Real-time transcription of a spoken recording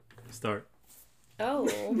Start.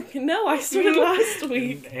 Oh, no, I started last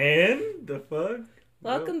week. And the fuck?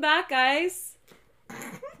 Welcome back, guys.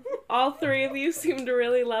 All three of you seem to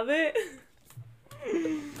really love it.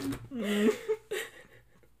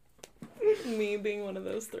 Me being one of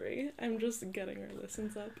those three. I'm just getting our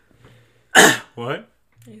listens up. What?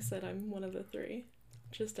 I said I'm one of the three.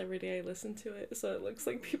 Just every day I listen to it, so it looks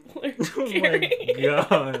like people are Oh caring. my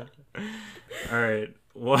god. Alright.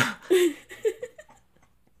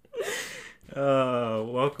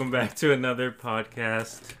 Welcome back to another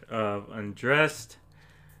podcast of Undressed.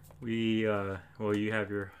 We, you have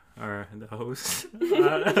the host.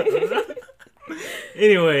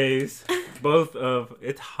 Anyways,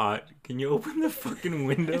 it's hot. Can you open the fucking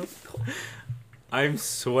window? I'm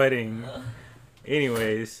sweating.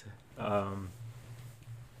 Anyways, yeah,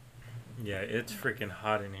 it's freaking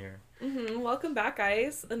hot in here. Welcome back,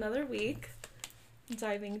 guys. Another week.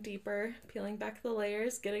 Diving deeper, peeling back the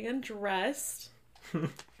layers, getting undressed.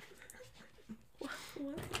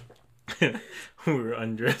 What? We're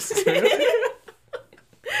undressed.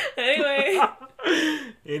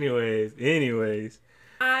 Anyways.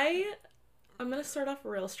 I'm gonna start off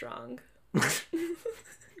real strong.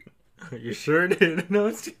 You sure did? No,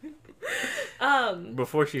 it's...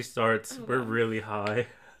 Before she starts, we're on. really high.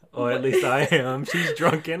 Oh, at least I am. She's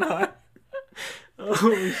drunk and high.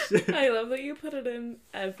 Holy shit. I love that you put it in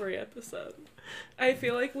every episode. I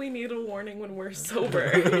feel like we need a warning when we're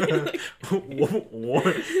sober.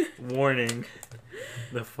 Warning.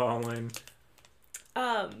 The following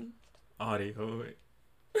Um, audio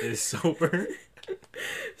is sober.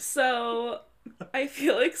 So, I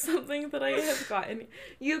feel like something that I have gotten...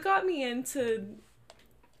 You got me into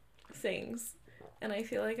things. And I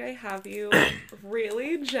feel like I have you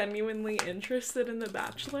really genuinely interested in The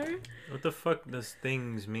Bachelor. What the fuck does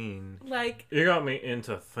things mean? Like... You got me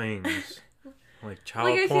into things. Like child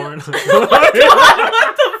Like, I feel- porn? Oh my god,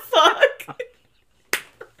 what the fuck?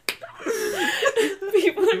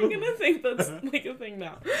 People are gonna think that's like a thing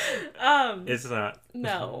now. It's not.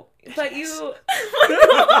 No. But you... Oh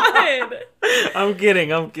my god! I'm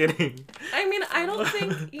kidding. I mean, I don't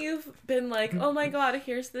think you've been like, oh my god,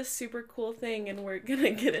 here's this super cool thing and we're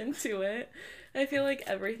gonna get into it. I feel like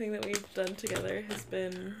everything that we've done together has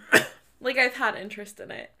been... Like, I've had interest in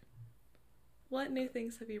it. What new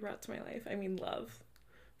things have you brought to my life? I mean, love.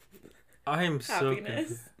 I'm so Happiness.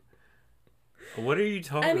 confused. What are you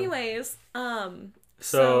talking about? Anyways,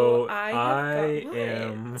 So I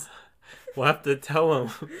am... We'll have to tell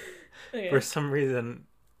him. Okay. For some reason,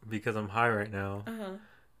 because I'm high right now. Uh-huh.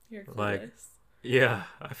 You're clueless. Like- Yeah,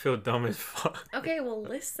 I feel dumb as fuck. Okay, well,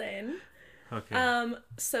 listen. Okay.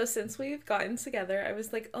 So since we've gotten together, I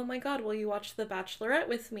was like, oh my god, will you watch The Bachelorette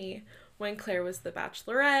with me? When Claire was The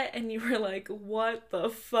Bachelorette, and you were like, what the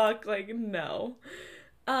fuck? Like, no.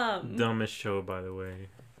 Dumbest show, by the way.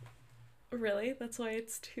 Really? That's why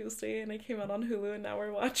it's Tuesday and it came out on Hulu and now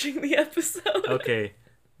we're watching the episode. Okay.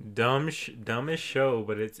 Dumbest show,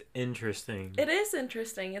 but it's interesting. It is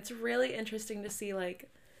interesting. It's really interesting to see, like,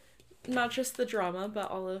 not just the drama, but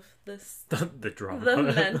all of this... the drama. The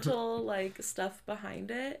mental, like, stuff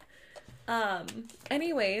behind it.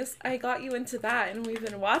 Anyways, I got you into that and we've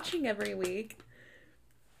been watching every week.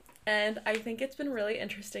 And I think it's been really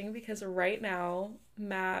interesting because right now,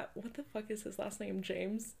 Matt... What the fuck is his last name?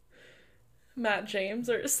 James? Matt James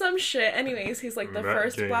or some shit. Anyways, he's like the Matt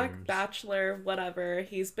first James. Black Bachelor, whatever.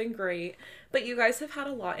 He's been great. But you guys have had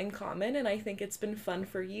a lot in common and I think it's been fun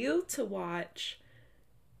for you to watch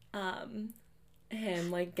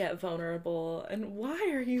him like get vulnerable. And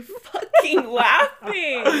why are you fucking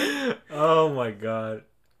laughing? Oh my god.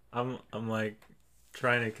 I'm like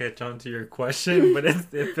trying to catch on to your question, but it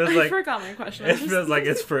feels I like forgot my question. it feels like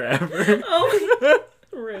it's forever. Oh,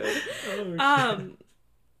 rude. Oh, shit.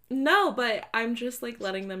 No, but I'm just, like,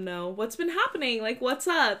 letting them know what's been happening, like, what's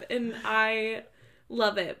up, and I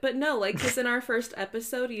love it. But no, like, because in our first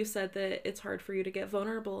episode, you said that it's hard for you to get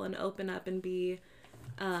vulnerable and open up and be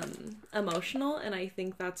emotional, and I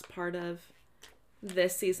think that's part of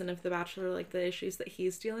this season of The Bachelor, like, the issues that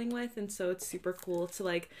he's dealing with, and so it's super cool to,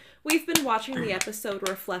 like, we've been watching the episode,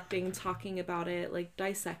 reflecting, talking about it, like,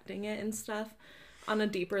 dissecting it and stuff on a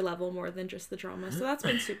deeper level more than just the drama, so that's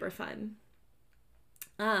been super fun.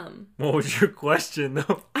 What was your question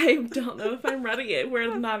though? I don't know if I'm ready yet.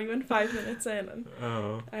 We're not even 5 minutes in. And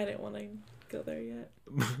Oh. I didn't want to go there yet.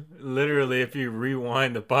 Literally, if you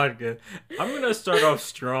rewind the podcast, I'm gonna start off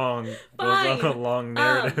strong. Fine. Goes on a long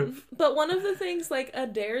narrative. But one of the things, like, a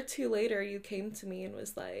day or two later, you came to me and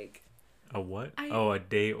was like, A what? A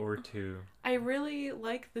day or two. I really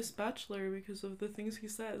like this Bachelor because of the things he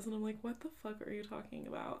says, and I'm like, what the fuck are you talking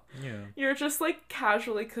about? Yeah. You're just like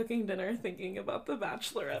casually cooking dinner thinking about the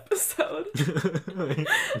Bachelor episode.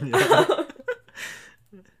 Yeah.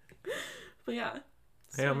 But yeah.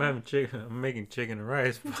 Hey, I'm having chicken. I'm making chicken and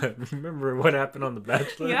rice, but remember what happened on The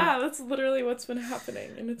Bachelor? Yeah, that's literally what's been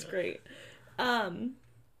happening, and it's great.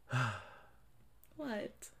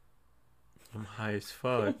 What? I'm high as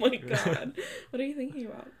fuck. Oh my god. What are you thinking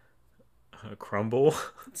about? Crumble.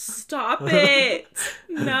 Stop it!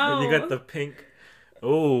 No. You got the pink.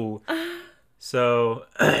 Oh. So,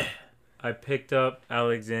 I picked up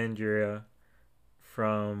Alexandria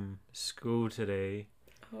from school today.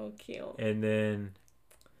 Oh, cute. And then,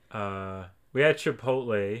 we had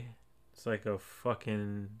Chipotle. It's like a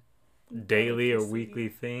fucking daily or weekly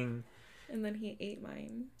thing. And then he ate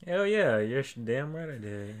mine. Hell yeah, you're damn right I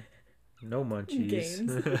did. No munchies.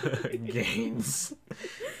 Gains. Gains.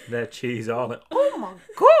 That cheese all in. Oh my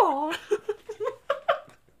god!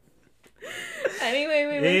 Anyway,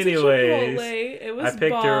 we went to Chipotle. It was I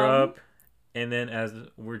picked bomb. her up, and then as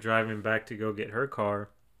we're driving back to go get her car,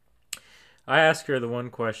 I asked her the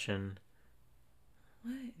one question.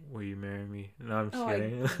 What? Will you marry me? No, I'm just Oh,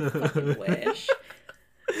 kidding. I fucking wish.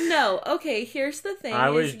 No, okay, here's the thing.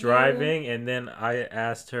 I was driving, and then I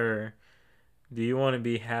asked her, do you want to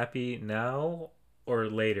be happy now or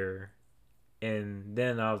later? And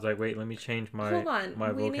then I was like, wait, let me change my Hold on.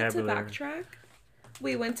 my we vocabulary. need to backtrack.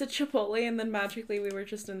 We went to Chipotle, and then magically we were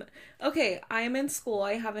just in... Okay, I am in school.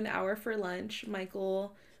 I have an hour for lunch.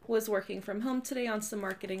 Michael was working from home today on some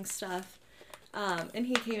marketing stuff. And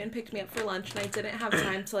he came and picked me up for lunch, and I didn't have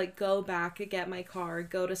time to, like, go back and get my car,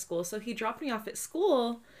 go to school. So he dropped me off at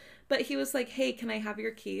school, but he was like, hey, can I have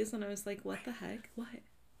your keys? And I was like, what the heck? What?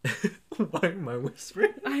 Why am I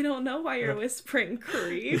whispering? I don't know why you're whispering,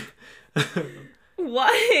 creep.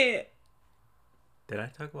 What? Did I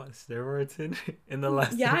talk about steroids in the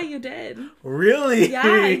last Yeah, time? you did. Really?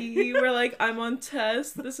 Yeah, you were like, I'm on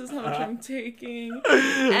test. This is how much I'm taking.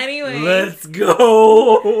 Anyways. Let's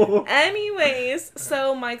go. Anyways,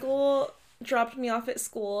 so Michael dropped me off at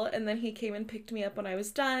school, and then he came and picked me up when I was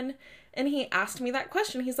done, and he asked me that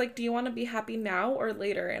question. He's like, do you want to be happy now or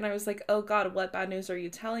later? And I was like, oh god, what bad news are you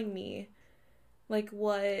telling me? Like,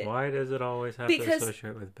 what? Why does it always have to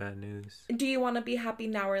associate with bad news? Do you want to be happy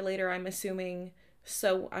now or later? I'm assuming...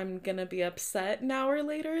 So I'm gonna be upset now or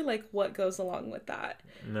later? Like, what goes along with that?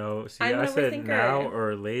 No, see, I said now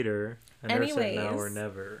or later. I never said now or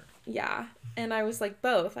never. Yeah, and I was like,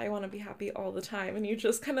 both. I want to be happy all the time. And you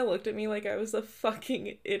just kind of looked at me like I was a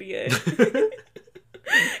fucking idiot.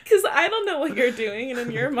 Because I don't know what you're doing, and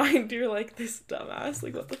in your mind, you're like, this dumbass.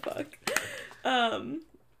 Like, what the fuck?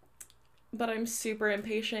 But I'm super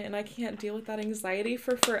impatient, and I can't deal with that anxiety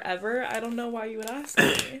for forever. I don't know why you would ask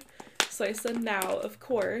me. So I said now, of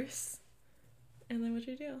course. And then what'd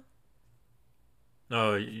you do?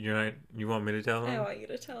 Oh, you're not... You want me to tell him? I want you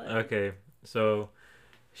to tell him. Okay, so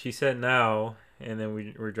she said now, and then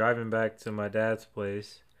we're driving back to my dad's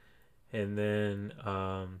place, and then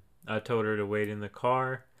I told her to wait in the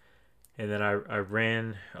car, and then I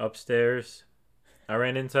ran upstairs. I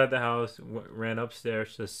ran inside the house, ran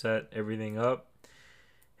upstairs to set everything up,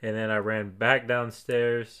 and then I ran back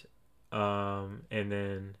downstairs, and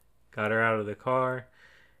then got her out of the car,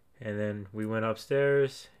 and then we went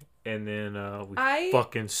upstairs, and then we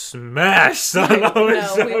fucking smashed. Son. No,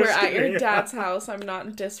 we were at your dad's house. I'm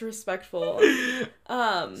not disrespectful.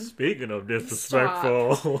 Speaking of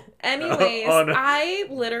disrespectful. Stop. Anyways, I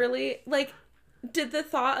literally, like, did the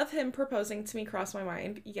thought of him proposing to me cross my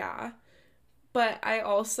mind? Yeah. But I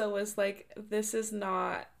also was like, this is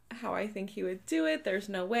not how I think he would do it. There's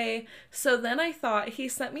no way. So then I thought, he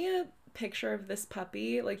sent me a picture of this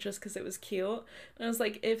puppy, like, just because it was cute. And I was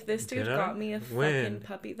like, if this dude got me a fucking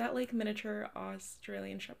puppy, that, like, miniature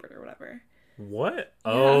Australian Shepherd or whatever. What?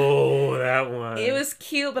 Yeah. Oh, that one. It was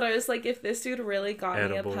cute, but I was like, if this dude really got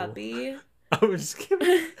me a puppy. I was just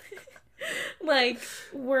kidding. Like,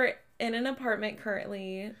 we're in an apartment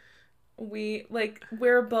currently.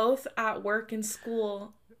 We're both at work and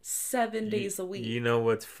school 7 days a week. You know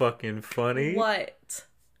what's fucking funny? What?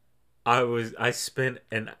 I spent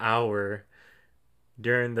an hour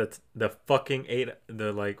during the fucking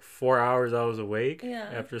 4 hours I was awake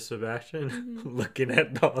after Sebastian looking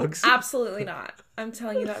at dogs. Absolutely not. I'm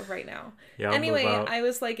telling you that right now. Yeah, anyway, I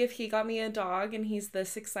was like, if he got me a dog and he's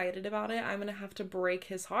this excited about it, I'm gonna have to break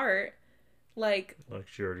his heart. Like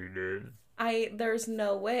she already did. There's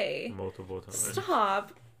no way. Multiple times.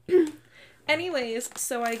 Stop. Anyways,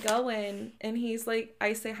 so I go in and he's like,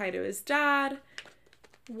 I say hi to his dad.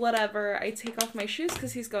 whatever. I take off my shoes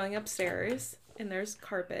because he's going upstairs and there's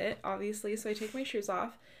carpet, obviously. So I take my shoes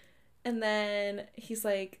off. And then he's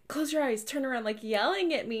like, close your eyes, turn around, like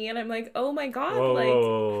yelling at me. And I'm like, oh my God.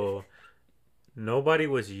 Whoa. Nobody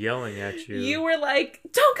was yelling at you. You were like,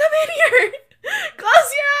 don't come in here.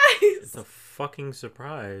 Close your eyes. It's a fucking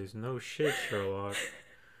surprise. No shit, Sherlock.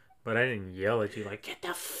 But I didn't yell at you like, get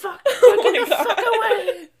the fuck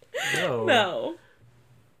away. No.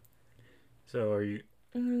 So are you...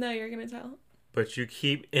 No, you're going to tell. But you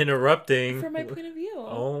keep interrupting. From my point of view.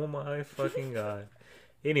 Oh my fucking God.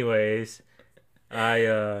 Anyways,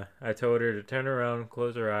 I told her to turn around,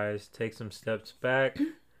 close her eyes, take some steps back,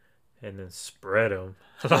 and then spread them.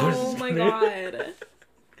 Oh my God.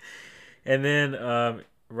 And then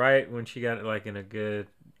right when she got like in a good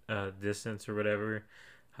distance or whatever,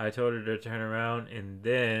 I told her to turn around, and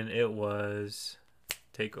then it was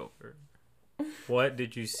take over. What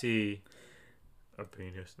did you see? A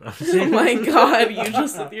penis. No, oh my God, you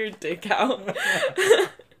just with your dick out.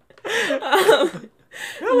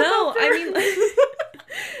 No, I mean,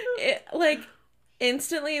 it, like,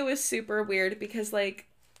 instantly it was super weird because, like,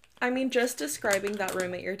 I mean, just describing that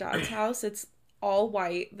room at your dad's house, it's all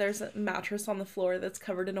white. There's a mattress on the floor that's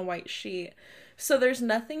covered in a white sheet. So there's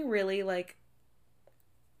nothing really, like,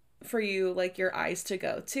 for you, like, your eyes to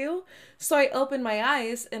go to. So I open my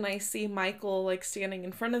eyes and I see Michael, like, standing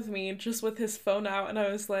in front of me just with his phone out. And I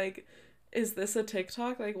was like, is this a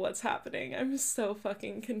TikTok? Like, what's happening? I'm so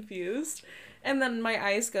fucking confused. And then my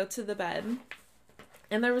eyes go to the bed.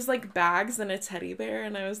 And there was, like, bags and a teddy bear.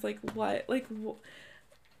 And I was like, what? Like,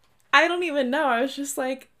 I don't even know. I was just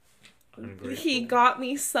like, he got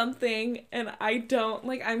me something. And I don't,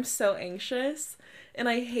 like, I'm so anxious. And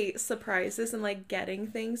I hate surprises and, like, getting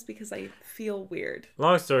things because I feel weird.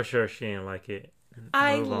 Long story short, she didn't like it.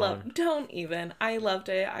 I loved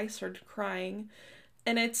it. I started crying.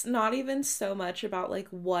 And it's not even so much about, like,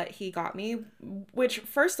 what he got me, which,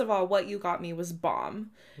 first of all, what you got me was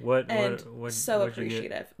bomb. What so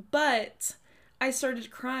appreciative. But I started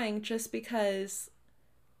crying just because,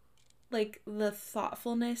 like, the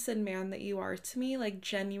thoughtfulness and man that you are to me, like,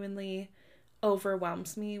 genuinely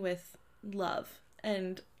overwhelms me with love.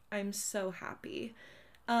 And I'm so happy.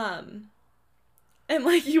 And,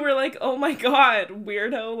 like, you were like, oh my God,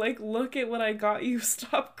 weirdo, like, look at what I got you,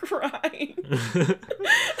 stop crying.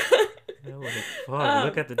 Like, fuck,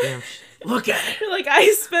 look at the damn shit. Look at it! You're like,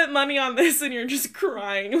 I spent money on this and you're just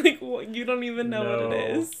crying. Like, well, you don't even know what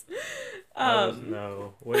it is.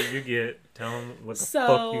 No. What did you get? Tell them what the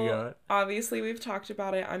fuck you got. Obviously, we've talked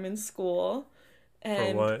about it. I'm in school.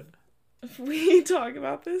 And for what? We talk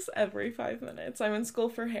about this every 5 minutes. I'm in school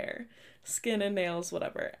for hair, skin and nails,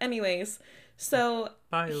 whatever. Anyways, so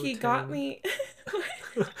he got me...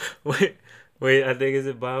 Wait, I think is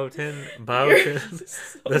it Biotin? Biotin?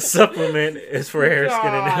 So the supplement is for hair,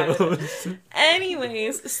 skin, and nails.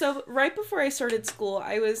 Anyways, so right before I started school,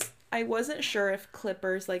 I wasn't sure if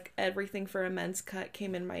clippers, like everything for a men's cut,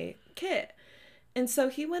 came in my kit. And so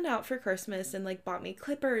he went out for Christmas and, like, bought me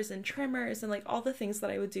clippers and trimmers and, like, all the things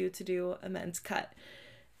that I would do to do a men's cut.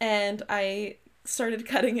 And I started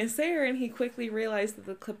cutting his hair, and he quickly realized that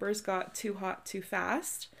the clippers got too hot too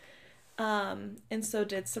fast. And so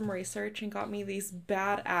did some research and got me these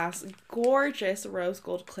badass, gorgeous rose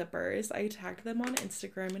gold clippers. I tagged them on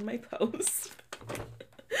Instagram in my post.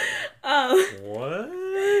 What?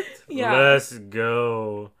 Yeah. Let's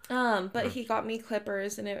go. But he got me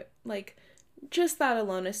clippers, and it, like... just that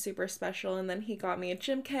alone is super special. And then he got me a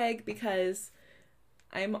gym keg because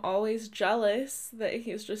I'm always jealous that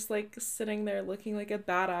he's just, like, sitting there looking like a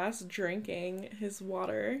badass drinking his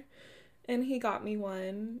water. And he got me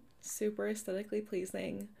one, super aesthetically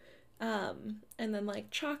pleasing. And then,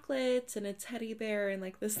 like, chocolates and a teddy bear and,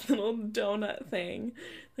 like, this little donut thing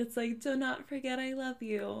that's like, do not forget I love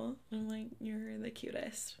you. I'm like, you're the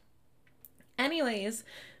cutest. Anyways,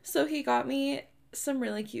 so he got me some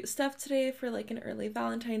really cute stuff today for, like, an early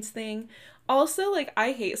Valentine's thing. Also, like,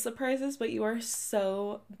 I hate surprises, but you are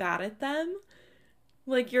so bad at them.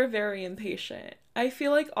 Like, you're very impatient. I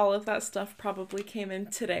feel like all of that stuff probably came in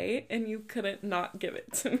today, and you couldn't not give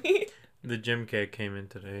it to me. The gym cake came in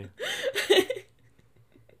today.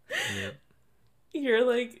 Yep. You're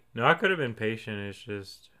like... No, I could have been patient. It's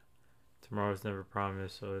just tomorrow's never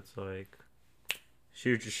promised, so it's like,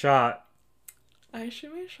 shoot your shot. I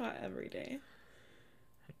shoot my shot every day.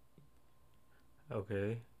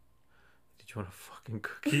 Okay. Did you want a fucking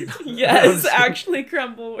cookie? Yes, actually,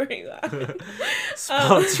 Crumble, where are you at?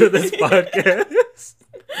 Sponsor this podcast.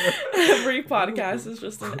 Every podcast is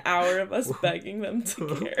just an hour of us begging them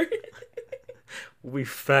to care. We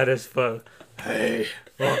fat as fuck. Hey,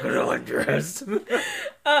 welcome to Undressed.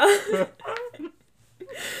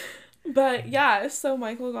 But yeah, so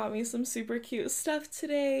Michael got me some super cute stuff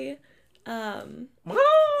today. The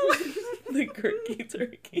Quirky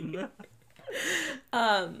Turkey.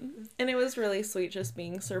 And it was really sweet just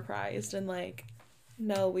being surprised and like,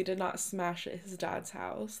 no, we did not smash at his dad's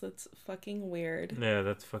house. That's fucking weird. Yeah,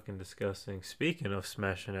 that's fucking disgusting. Speaking of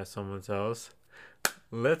smashing at someone's house,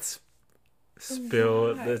 let's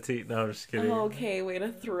spill the tea. No, I'm just kidding. Okay, way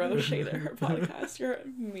to throw shade at her podcast. You're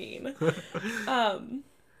mean.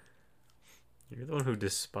 You're the one who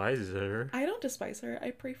despises her. I don't despise her. I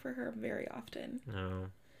pray for her very often. No.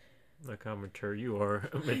 Look how mature you are.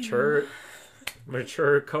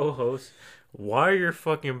 Mature co-host. Why are your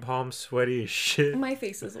fucking palms sweaty as shit? My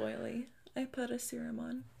face is oily. I put a serum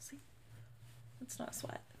on. See? It's not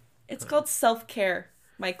sweat. It's called self-care,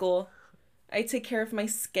 Michael. I take care of my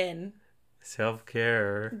skin.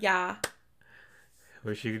 Self-care. Yeah.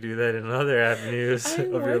 Wish you could do that in other avenues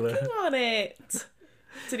I'm of your working life. on it.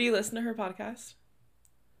 Did you listen to her podcast?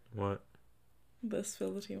 What? The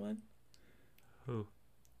Spill the Tea one? Who?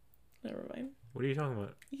 Never mind. What are you talking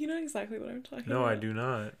about? You know exactly what I'm talking about. No, I do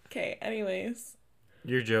not. Okay, anyways.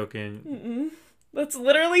 You're joking. Mm-mm. That's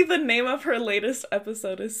literally the name of her latest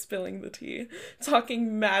episode is Spilling the Tea.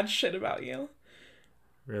 Talking mad shit about you.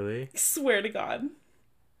 Really? I swear to God.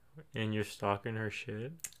 And you're stalking her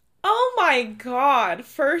shit? Oh my God.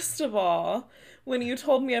 First of all, when you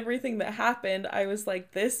told me everything that happened, I was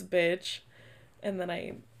like, this bitch. And then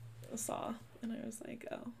I saw, and I was like,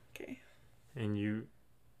 oh, okay. And you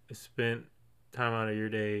spent time out of your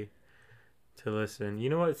day to listen. You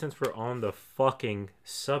know what? Since we're on the fucking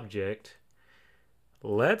subject,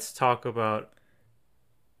 let's talk about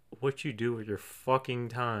what you do with your fucking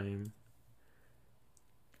time.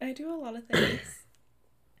 I do a lot of things.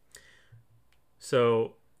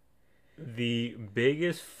 So, the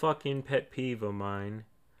biggest fucking pet peeve of mine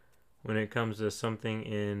when it comes to something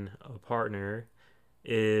in a partner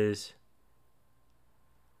is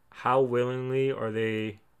how willingly are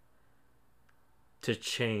they to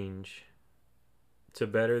change to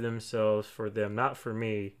better themselves for them, not for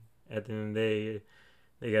me. At the end of the day,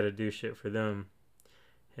 they gotta do shit for them.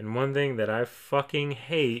 And one thing that I fucking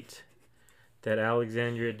hate that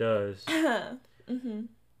Alexandria does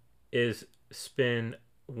is spend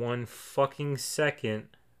one fucking second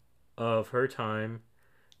of her time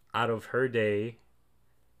out of her day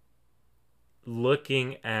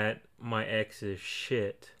looking at my ex's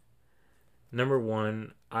shit. Number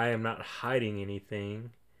one, I am not hiding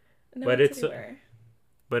anything. No, but it's anywhere.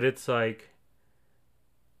 But it's like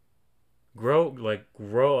grow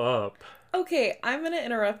up. Okay, I'm gonna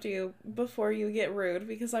interrupt you before you get rude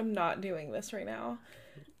because I'm not doing this right now.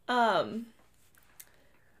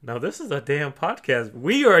 Now this is a damn podcast.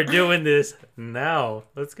 We are doing this now.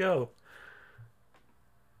 Let's go.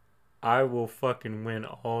 I will fucking win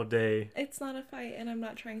all day. It's not a fight and I'm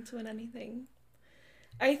not trying to win anything.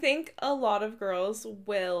 I think a lot of girls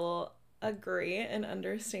will agree and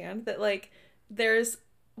understand that like there's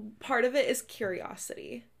part of it is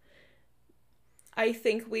curiosity. I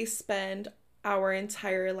think we spend our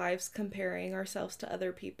entire lives comparing ourselves to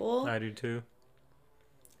other people. I do too.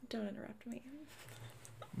 Don't interrupt me.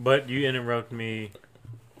 But you interrupt me.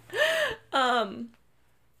 I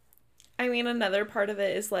mean, another part of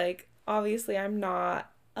it is like, obviously I'm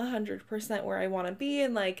not 100% where I want to be.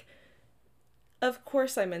 And like, of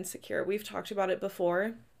course I'm insecure. We've talked about it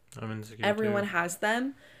before. I'm insecure Everyone too. has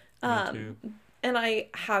them. Me too. And I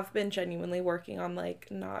have been genuinely working on like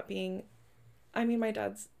not being, I mean, my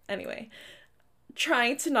dad's, anyway,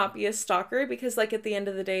 trying to not be a stalker because like at the end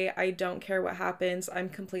of the day, I don't care what happens. I'm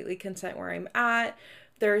completely content where I'm at.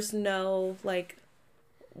 There's no like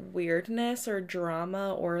weirdness or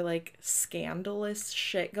drama or like scandalous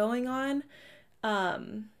shit going on.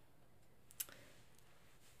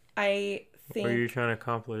 I think What are you trying to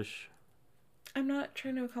accomplish? I'm not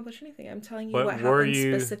trying to accomplish anything. I'm telling you What what were happened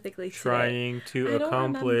you specifically today. trying to I don't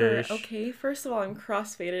accomplish? remember, okay? First of all, I'm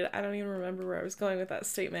crossfaded. I don't even remember where I was going with that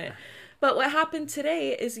statement. But what happened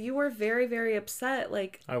today is you were very, very upset,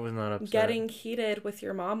 like I was not upset. getting heated with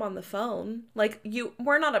your mom on the phone. Like you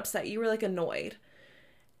were not upset. You were like annoyed.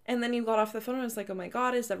 And then you got off the phone and I was like, oh my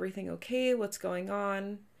God, is everything okay? What's going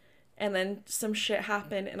on? And then some shit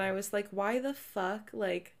happened and I was like, why the fuck?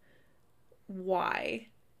 Like, why?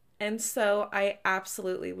 And so I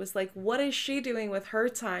absolutely was like, what is she doing with her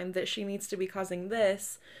time that she needs to be causing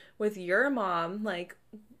this with your mom? Like,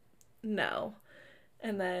 no.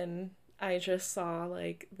 And then I just saw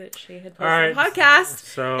like that she had posted a podcast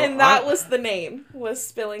so and that was the name, was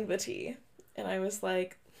Spilling the Tea. And I was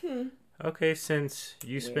like, Okay, since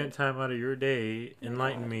you Weird. spent time out of your day,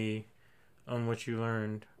 enlighten me on what you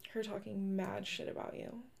learned. Her talking mad shit about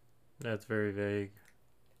you. That's very vague.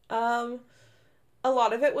 A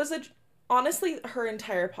lot of it was honestly, her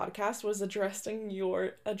entire podcast was addressing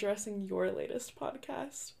your latest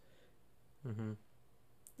podcast. Mm-hmm.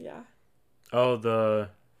 Yeah. Oh,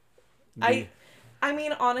 I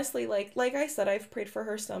mean, honestly, like I said, I've prayed for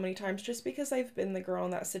her so many times just because I've been the girl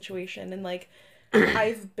in that situation, and like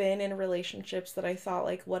I've been in relationships that I thought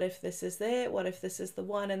like, what if this is it? What if this is the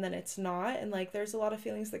one? And then it's not. And like, there's a lot of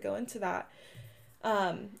feelings that go into that.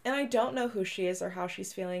 And I don't know who she is or how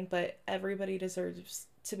she's feeling, but everybody deserves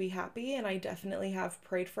to be happy. And I definitely have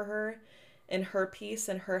prayed for her and her peace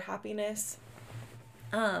and her happiness.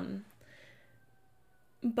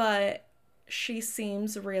 But she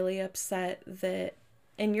seems really upset that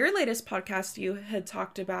in your latest podcast, you had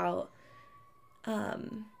talked about,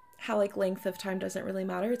 how like length of time doesn't really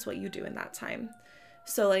matter. It's what you do in that time.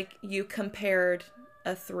 So like you compared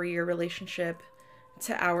a 3-year relationship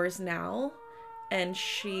to ours now, and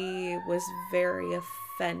she was very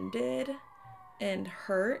offended and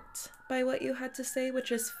hurt by what you had to say,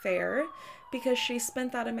 which is fair because she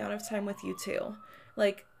spent that amount of time with you too.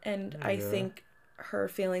 Like, and I think her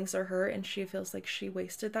feelings are hurt and she feels like she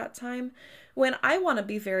wasted that time. When I want to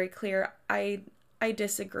be very clear, I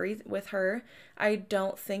disagree with her. I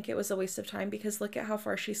don't think it was a waste of time because look at how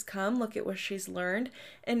far she's come. Look at what she's learned.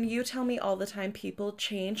 And you tell me all the time people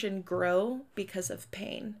change and grow because of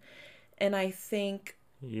pain. And I think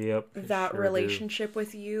that relationship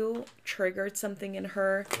with you triggered something in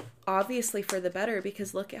her, obviously for the better,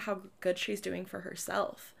 because look at how good she's doing for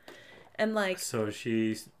herself. And like... So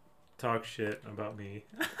she's... talk shit about me.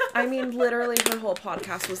 I mean, literally her whole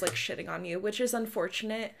podcast was like shitting on you, which is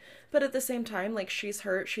unfortunate, but at the same time, like, she's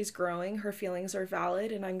hurt, she's growing, her feelings are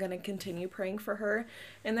valid, and I'm gonna continue praying for her,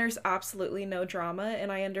 and there's absolutely no drama. And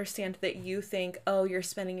I understand that you think, oh, you're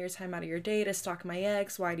spending your time out of your day to stalk my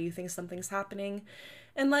ex, why do you think something's happening?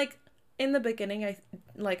 And like, in the beginning,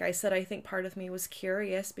 like I said, I think part of me was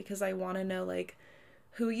curious because I want to know like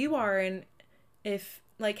who you are and if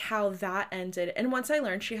like how that ended. And once I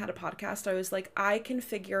learned she had a podcast, I was like, I can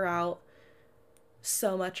figure out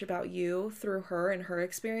so much about you through her and her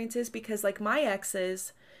experiences, because like my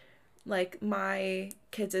exes, like my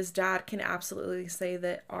kids' dad can absolutely say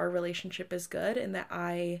that our relationship is good and that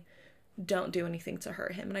I don't do anything to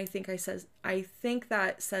hurt him. And I think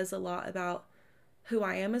that says a lot about who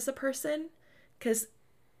I am as a person, because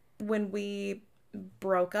when we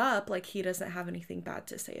broke up, like, he doesn't have anything bad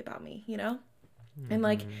to say about me, you know? And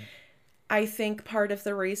like, I think part of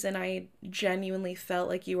the reason I genuinely felt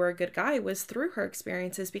like you were a good guy was through her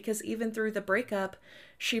experiences, because even through the breakup,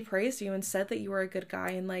 she praised you and said that you were a good guy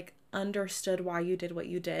and like understood why you did what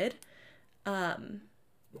you did.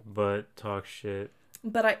 But talk shit.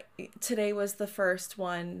 But today was the first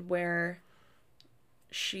one where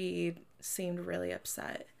she seemed really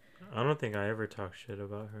upset. I don't think I ever talk shit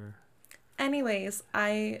about her. Anyways,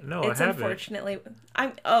 I haven't. Unfortunately,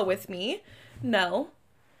 with me? No.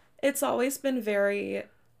 It's always been very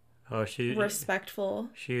respectful.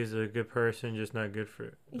 She's a good person, just not good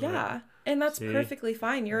for... Yeah, and that's perfectly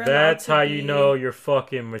fine. That's how you know you're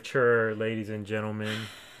fucking mature, ladies and gentlemen.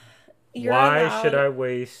 Why should I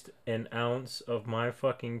waste an ounce of my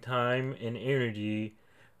fucking time and energy?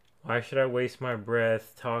 Why should I waste my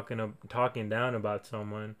breath talking down about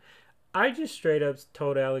someone? I just straight up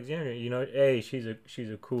told Alexandria, hey, she's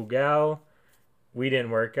a cool gal. We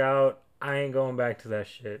didn't work out. I ain't going back to that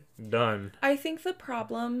shit. Done. I think the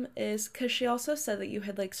problem is because she also said that you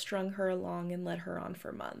had like strung her along and led her on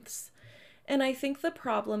for months. And I think the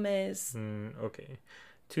problem is... okay.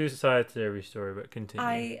 Two sides to every story, but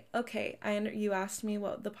continue. You asked me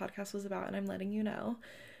what the podcast was about, and I'm letting you know.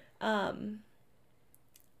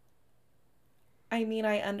 I mean,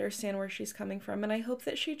 I understand where she's coming from, and I hope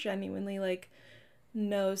that she genuinely, like,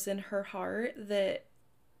 knows in her heart that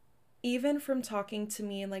even from talking to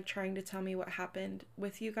me and, like, trying to tell me what happened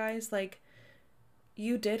with you guys, like,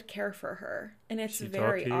 you did care for her, and it's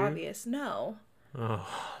very obvious. No. Oh,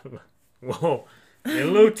 whoa. You're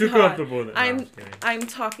a little too comfortable. I'm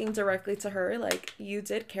talking directly to her, like, you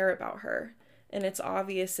did care about her. And it's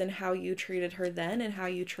obvious in how you treated her then and how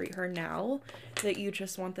you treat her now that you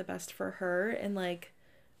just want the best for her. And, like,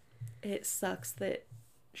 it sucks that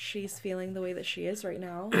she's feeling the way that she is right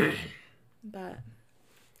now. But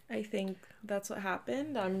I think that's what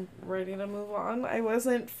happened. I'm ready to move on. I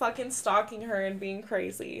wasn't fucking stalking her and being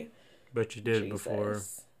crazy. But you did before.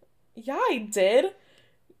 Yeah, I did.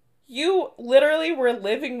 You literally were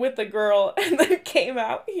living with the girl and then came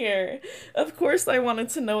out here. Of course I wanted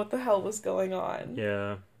to know what the hell was going on.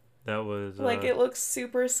 Yeah. That was Like, it looks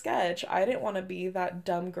super sketch. I didn't want to be that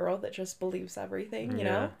dumb girl that just believes everything, you yeah.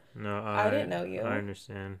 know? No, I didn't know I you.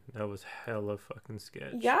 understand. That was hella fucking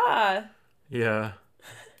sketch. Yeah. Yeah.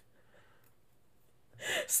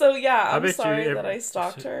 So, yeah, I I'm bet you sorry that I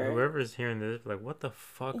stalked her. whoever's hearing this, like, what the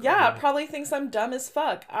fuck are Yeah, they? probably thinks I'm dumb as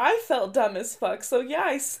fuck. I felt dumb as fuck. So, yeah,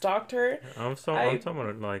 I stalked her. I'm I talking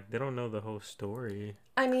about like they don't know the whole story.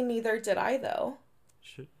 I mean, neither did I, though.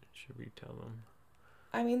 Should we tell them?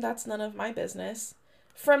 I mean, that's none of my business.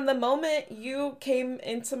 From the moment you came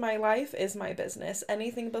into my life is my business.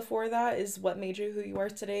 Anything before that is what made you who you are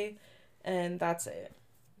today, and that's it.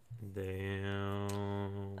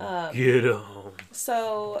 Damn. Um, Get 'em.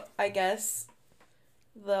 so I guess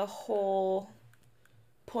the whole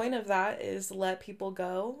point of that is let people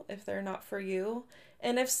go if they're not for you.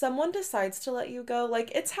 And if someone decides to let you go,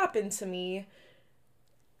 like it's happened to me,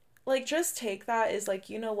 like just take that as like,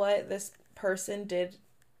 you know what, this person did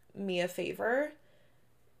me a favor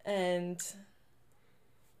and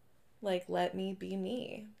like let me be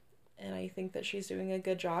me. And I think that she's doing a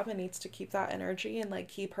good job and needs to keep that energy and like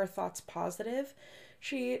keep her thoughts positive.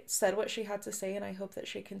 She said what she had to say and I hope that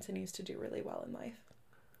she continues to do really well in life.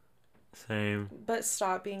 Same. But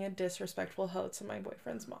stop being a disrespectful hoe to my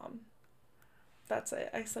boyfriend's mom. That's it.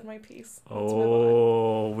 I said my piece. Let's move on.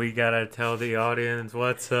 Oh, we gotta tell the audience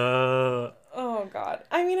what's up. Oh God.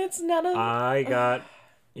 I mean, it's none of. I got.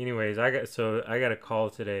 Anyways, I got a call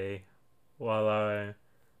today while I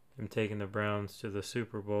am taking the Browns to the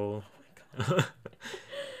Super Bowl. Oh my God.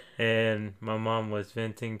 And my mom was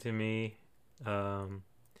venting to me,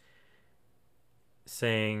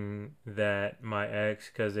 saying that my ex,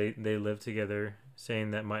 because they live together,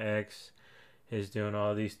 saying that my ex is doing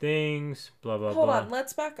all these things, blah, blah, Hold blah. on.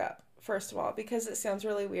 Let's back up. First of all, because it sounds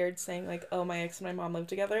really weird saying like, "Oh, my ex and my mom live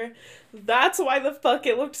together." That's why the fuck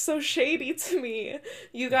it looked so shady to me.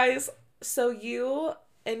 You guys, so you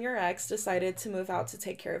and your ex decided to move out to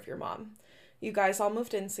take care of your mom. You guys all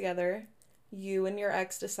moved in together. You and your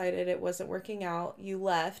ex decided it wasn't working out. You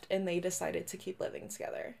left and they decided to keep living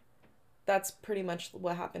together. That's pretty much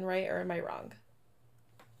what happened, right? Or am I wrong?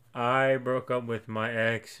 I broke up with my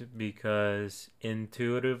ex because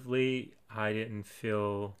intuitively I didn't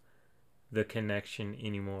feel the connection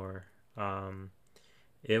anymore.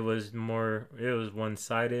 It was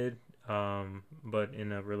one-sided. But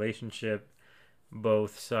in a relationship,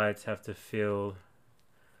 both sides have to feel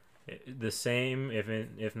the same,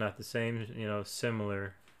 if not the same,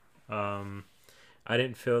 similar. Um, I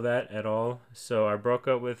didn't feel that at all, so I broke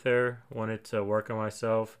up with her. Wanted to work on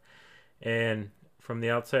myself, and from the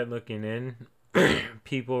outside looking in,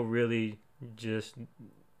 people really just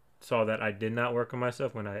saw that I did not work on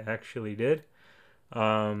myself when I actually did.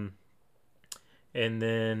 Um, and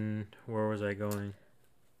then where was I going?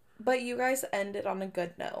 But you guys ended on a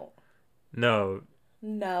good note. No,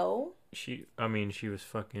 No? she was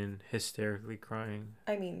fucking hysterically crying.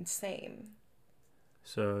 I mean, same.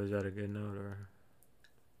 So is that a good note or?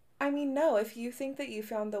 I mean, no, if you think that you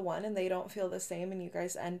found the one and they don't feel the same and you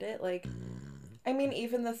guys end it, like, I mean,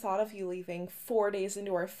 even the thought of you leaving 4 days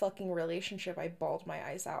into our fucking relationship, I bawled my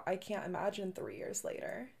eyes out. I can't imagine 3 years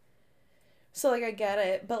later. So, like, I get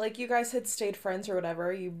it, but, like, you guys had stayed friends or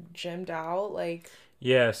whatever, you gymmed out, like,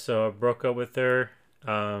 Yeah, so I broke up with her,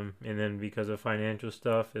 and then because of financial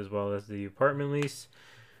stuff as well as the apartment lease,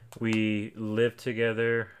 we lived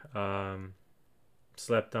together,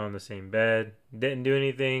 slept on the same bed, didn't do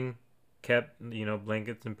anything, kept,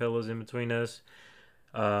 blankets and pillows in between us.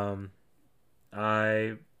 Um,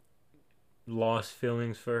 I lost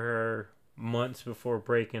feelings for her months before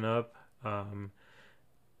breaking up.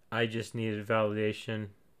 I just needed validation,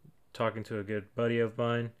 talking to a good buddy of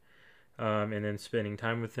mine, and then spending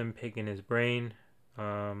time with him, picking his brain.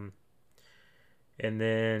 Um, and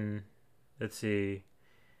then, let's see,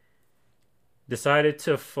 decided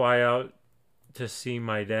to fly out to see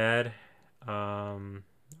my dad.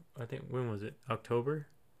 I think, when was it? October?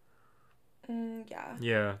 yeah.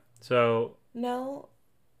 Yeah. So, No,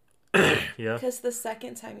 yeah. because the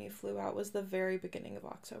second time you flew out was the very beginning of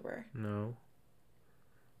October. No.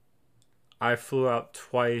 I flew out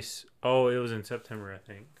twice. Oh, it was in September, I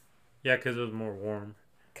think. Yeah, because it was more warm.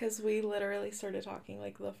 Because we literally started talking,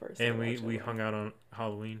 like, the first And day of we October. hung out on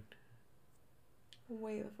Halloween.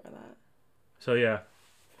 Way before that. So, yeah.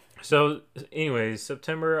 So, anyways,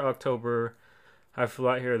 September, October, I flew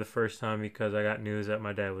out here the first time because I got news that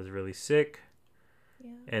my dad was really sick.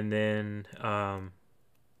 Yeah. And then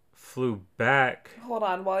flew back. Hold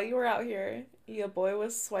on, while you were out here, your boy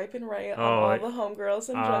was swiping right on Oh, all the homegirls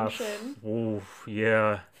in Junction. Oof,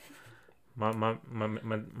 yeah. My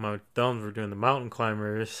thumbs were doing the mountain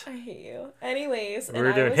climbers. I hate you. Anyways, We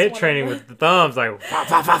were doing hit training with the thumbs, like.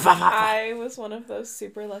 I was one of those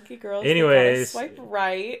super lucky girls. Anyways, that got a swipe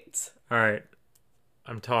right. All right,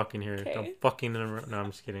 I'm talking here. Okay. Don't fucking interrupt. No,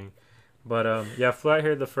 I'm just kidding. But yeah, I flew out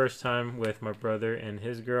here the first time with my brother and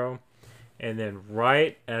his girl, and then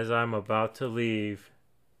right as I'm about to leave,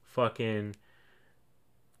 fucking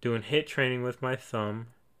doing hit training with my thumb,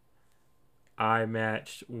 I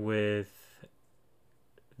matched with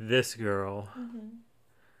this girl.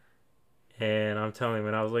 And I'm telling you,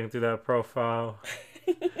 when I was looking through that profile,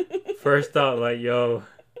 first thought, like, yo,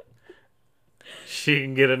 she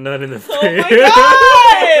can get a nut in the face. Oh my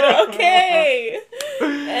god! Okay.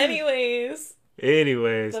 Anyways,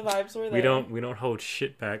 the vibes were there. we don't hold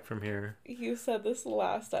shit back from here. You said this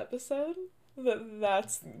last episode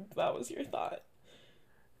that was your thought.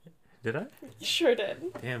 Did I? You sure did.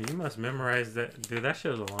 Damn, you must memorize that. Dude, that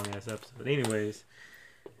shit was a long ass episode. Anyways,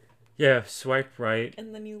 yeah, swipe right.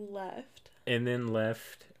 And then you left. And then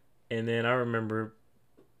I remember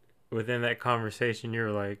within that conversation, you were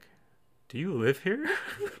like, "Do you live here?"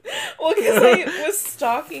 Well, because I was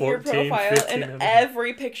stalking your 14, profile 15, and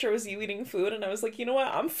every picture was you eating food, and I was like, you know what?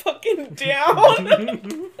 I'm fucking down.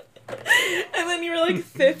 And then you were like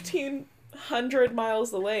 1,500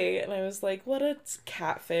 miles away, and I was like, what a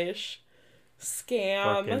catfish scam.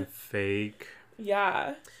 Fucking fake.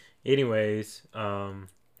 Yeah. Anyways, and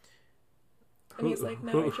he's like,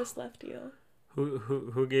 no, I just left you.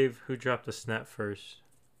 Who dropped the snap first?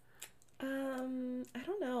 I don't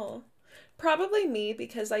know. Probably me,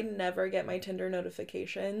 because I never get my Tinder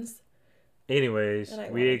notifications. Anyways,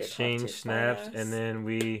 we exchanged snaps, and then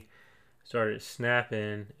we started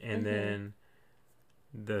snapping, and then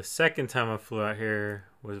the second time I flew out here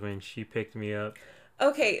was when she picked me up.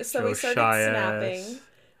 Okay, so we started snapping,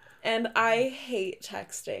 and I hate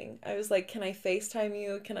texting. I was like, can I FaceTime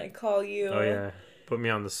you? Can I call you? Oh, yeah. Put me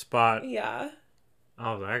on the spot. Yeah.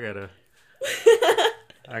 I was like,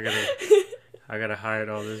 I gotta hide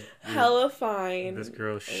all this. Hella fine. This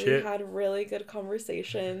girl's shit. We had really good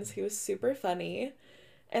conversations. He was super funny.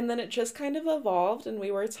 And then it just kind of evolved, and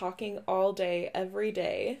we were talking all day, every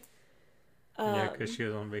day. Yeah, because she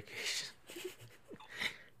was on vacation.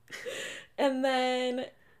 And then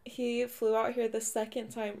he flew out here the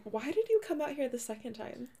second time. Why did you come out here the second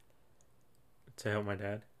time? To help my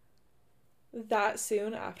dad. That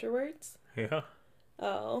soon afterwards? Yeah.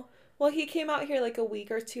 Oh. Well, he came out here like a week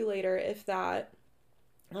or two later, if that.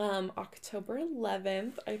 October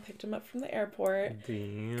 11th, I picked him up from the airport.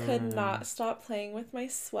 Damn. Could not stop playing with my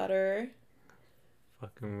sweater.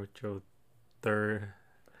 Fucking with your third.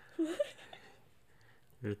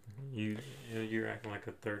 You're acting like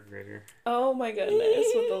a third grader. Oh my goodness,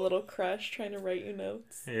 with a little crush trying to write you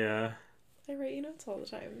notes. Yeah. I write you notes all the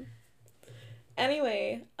time.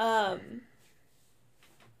 Anyway, how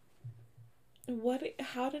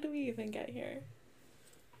did we even get here?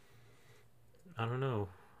 I don't know.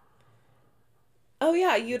 Oh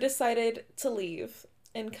yeah, you decided to leave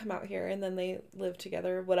and come out here, and then they live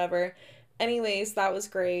together, whatever. Anyways, that was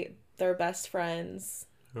great. They're best friends.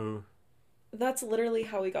 Who? That's literally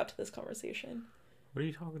how we got to this conversation. What are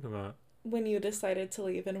you talking about? When you decided to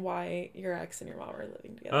leave and why your ex and your mom are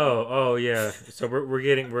living together. Oh yeah. So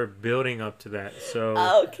we're building up to that. So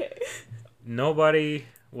okay. Nobody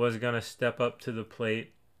was gonna step up to the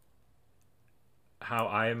plate how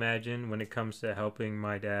I imagine when it comes to helping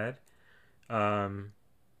my dad.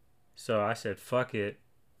 So I said, fuck it.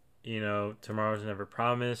 You know, tomorrow's never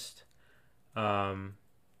promised. Going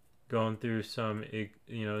through some,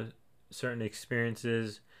 certain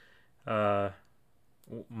experiences. My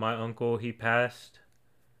uncle, he passed.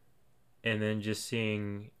 And then just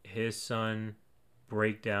seeing his son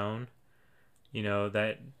break down,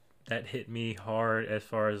 that hit me hard as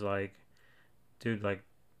far as like, dude, like,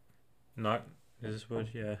 knock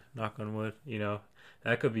on wood,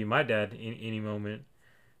 that could be my dad in any moment.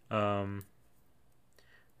 So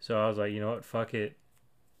I was like, you know what, fuck it.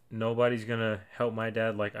 Nobody's gonna help my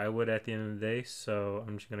dad like I would at the end of the day, so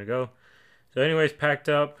I'm just gonna go. So anyways, packed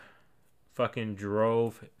up, fucking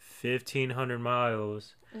drove 1,500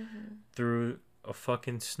 miles through a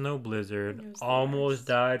fucking snow blizzard, almost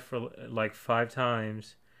died for like 5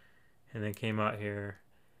 times, and then came out here.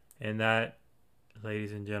 And that,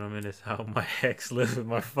 ladies and gentlemen, is how my ex lives with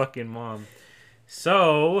my fucking mom.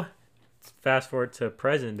 So, fast forward to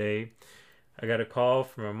present day, I got a call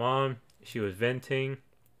from my mom. She was venting,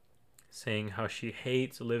 saying how she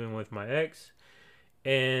hates living with my ex,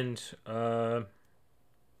 and going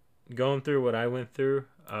through what I went through.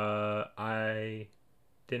 I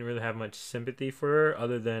didn't really have much sympathy for her,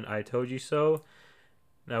 other than I told you so.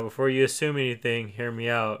 Now, before you assume anything, hear me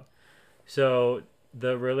out. So,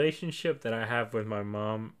 the relationship that I have with my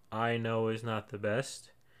mom, I know is not the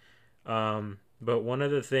best. But one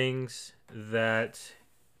of the things that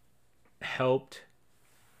helped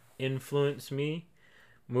influence me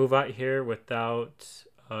move out here without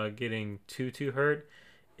getting too hurt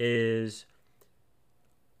is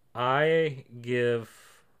I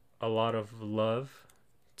give a lot of love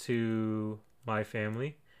to my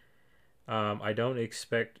family. I don't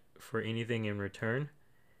expect for anything in return.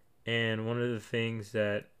 And one of the things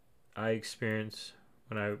that I experienced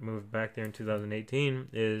when I moved back there in 2018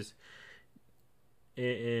 is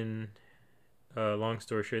in long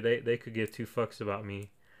story short, they could give two fucks about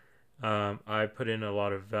me. I put in a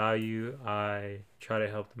lot of value. I try to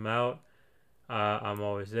help them out. I'm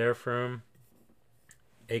always there for them,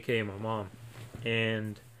 aka my mom.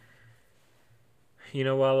 And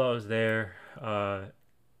while I was there,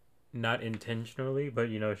 not intentionally, but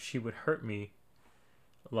she would hurt me.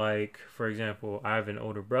 Like, for example, I have an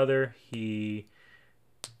older brother. You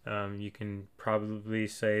can probably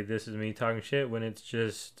say this is me talking shit when it's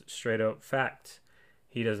just straight up fact.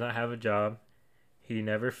 He does not have a job. He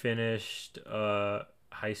never finished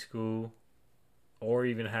high school or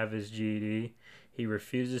even have his GED. He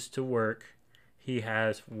refuses to work. He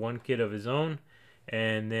has one kid of his own,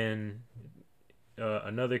 and then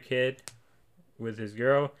another kid with his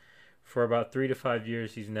girl. For about 3 to 5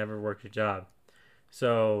 years, he's never worked a job.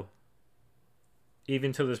 So,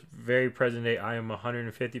 even to this very present day, I am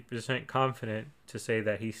 150% confident to say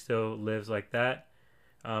that he still lives like that.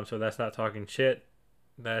 So that's not talking shit.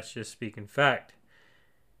 That's just speaking fact.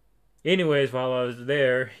 Anyways, while I was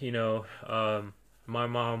there, my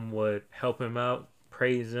mom would help him out,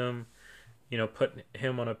 praise him, put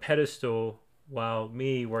him on a pedestal while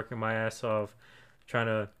me working my ass off, trying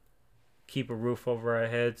to keep a roof over our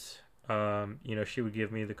heads. She would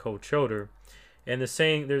give me the cold shoulder. And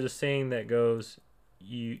there's a saying that goes,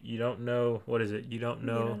 you don't know, what is it? You don't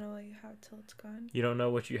know what you have till it's gone. You don't know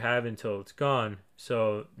what you have until it's gone.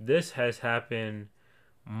 So this has happened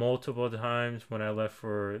multiple times when I left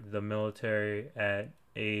for the military at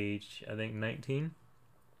age, I think 19,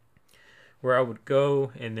 where I would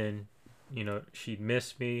go and then, she'd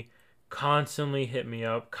miss me, constantly hit me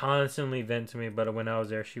up, constantly vent to me, but when I was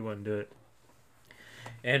there, she wouldn't do it.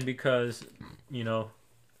 And because,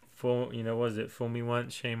 fool me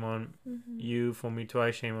once, shame on you, fool me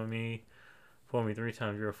twice, shame on me, fool me 3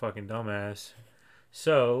 times, you're a fucking dumbass.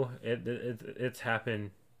 So it's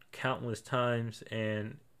happened countless times,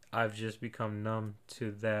 and I've just become numb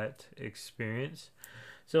to that experience.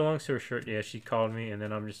 So long story short, yeah, she called me, and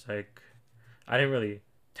then I'm just like, I didn't really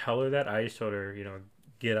tell her that. I just told her,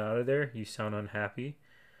 get out of there. You sound unhappy.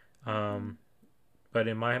 But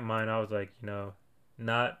in my mind, I was like,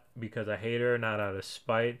 not because I hate her, not out of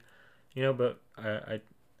spite, but I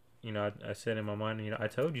said in my mind, I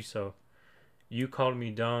told you so. You called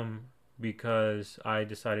me dumb because I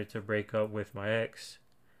decided to break up with my ex.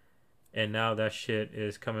 And now that shit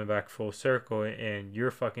is coming back full circle, and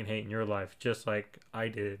you're fucking hating your life just like I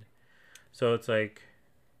did. So it's like,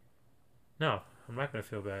 no, I'm not going to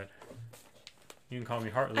feel bad. You can call me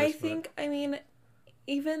heartless.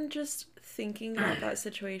 Even just thinking about that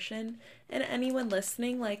situation, and anyone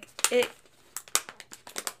listening, like,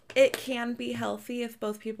 it can be healthy if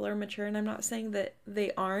both people are mature, and I'm not saying that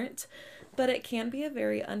they aren't, but it can be a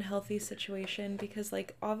very unhealthy situation because,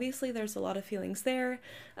 like, obviously there's a lot of feelings there.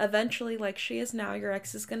 Eventually, like, she is now, your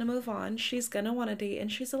ex is gonna move on, she's gonna want to date,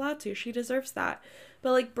 and she's allowed to, she deserves that.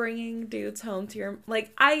 But, like, bringing dudes home to your,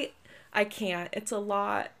 like, I can't, it's a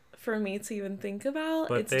lot for me to even think about.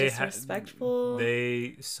 But it's disrespectful.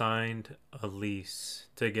 They signed a lease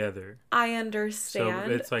together. I understand.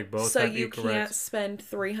 So it's like both. So you can't spend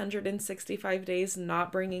 365 days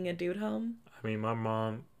not bringing a dude home. I mean, my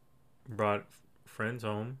mom brought friends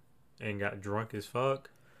home and got drunk as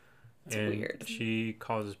fuck. It's weird. She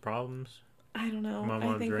causes problems. I don't know.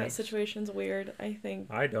 I think that situation's weird. I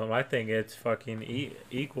don't. I think it's fucking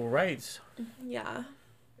equal rights. Yeah.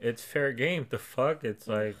 It's fair game. The fuck? It's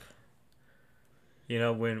like,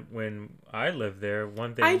 when I lived there,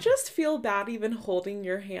 one thing... I just feel bad even holding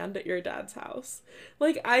your hand at your dad's house.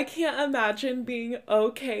 Like, I can't imagine being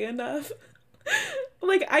okay enough.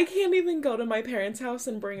 Like, I can't even go to my parents' house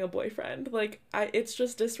and bring a boyfriend. Like, it's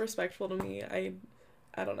just disrespectful to me. I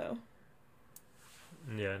don't know.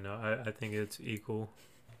 Yeah, no, I think it's equal.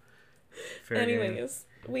 Fair Anyways,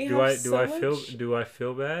 game. We do have I so much... Do I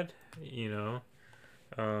feel bad?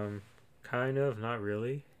 Kind of, not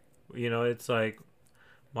really. It's like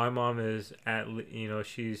my mom is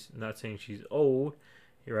she's not saying she's old,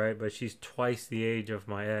 right, but she's twice the age of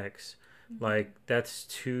my ex. Like, that's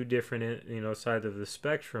two different, sides of the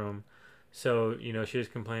spectrum. So, she was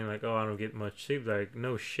complaining, like, oh, I don't get much sleep. Like,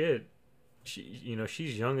 no shit.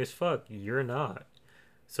 She's young as fuck. You're not.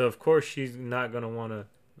 So, of course, she's not going to want to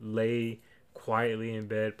lay quietly in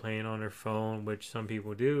bed playing on her phone, which some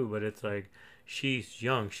people do. But it's like, she's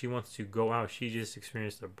young. She wants to go out. She just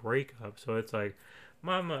experienced a breakup. So, it's like,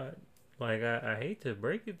 Mama, like, I hate to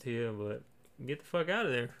break it to you, but get the fuck out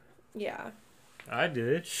of there. Yeah. I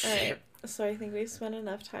did. All right. So I think we spent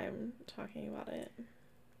enough time talking about it.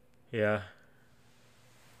 Yeah.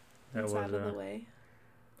 It's out of the way.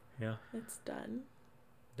 Yeah. It's done.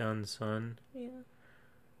 Done, son. Yeah.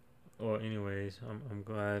 Well, anyways, I'm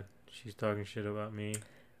glad she's talking shit about me.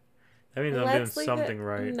 That means I'm doing something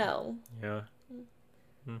right. No. Yeah.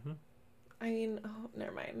 Mhm. I mean, oh,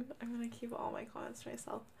 never mind. I'm gonna keep all my comments to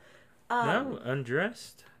myself. No,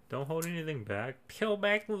 undressed. Don't hold anything back. Peel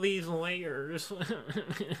back these layers.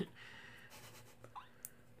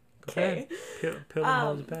 Okay. Peel them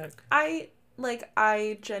holes back. I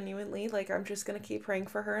genuinely, I'm just gonna keep praying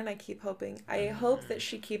for her, and I hope that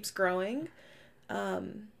she keeps growing,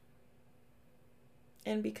 and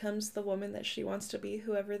becomes the woman that she wants to be,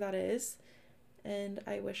 whoever that is, and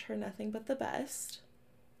I wish her nothing but the best.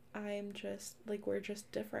 I'm just, we're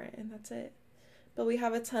just different, and that's it. But we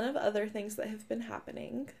have a ton of other things that have been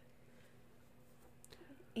happening.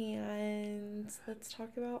 And let's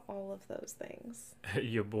talk about all of those things.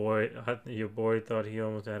 Your boy thought he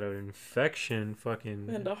almost had an infection, fucking.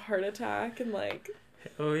 And a heart attack, and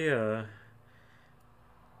Oh, yeah.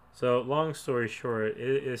 So, long story short,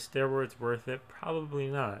 is steroids worth it? Probably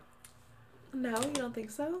not. No, you don't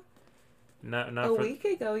think so? Not a week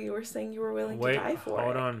ago, you were saying you were willing to die for it.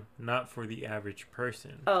 Hold on. Not for the average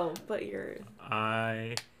person. Oh, but you're...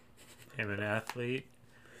 I am an athlete.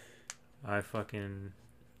 I fucking...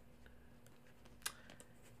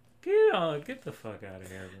 Get the fuck out of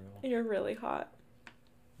here, bro. You're really hot.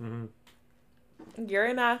 Mm-hmm. You're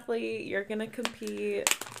an athlete. You're gonna compete.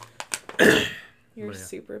 You're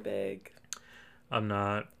super big. I'm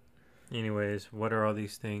not. Anyways, what are all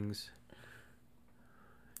these things?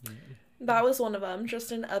 That was one of them.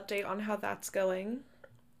 Just an update on how that's going.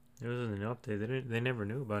 It wasn't an update. They never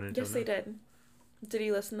knew about it. Yes, they did. Did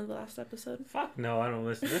you listen to the last episode? Fuck no, I don't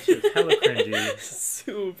listen. That shit's hella cringy.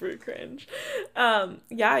 Super cringe.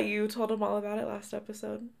 Yeah, you told them all about it last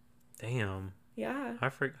episode. Damn. Yeah. I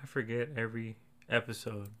forget every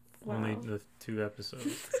episode. Wow. Only the 2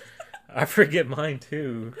 episodes. I forget mine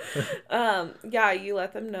too. Yeah, you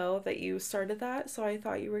let them know that you started that, so I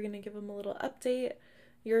thought you were gonna give them a little update.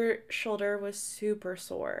 Your shoulder was super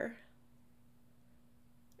sore.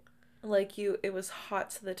 It was hot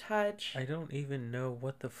to the touch. I don't even know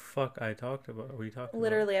what the fuck I talked about. We talked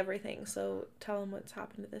literally everything. So tell them what's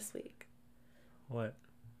happened this week. What?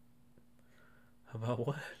 About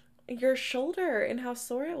what? Your shoulder and how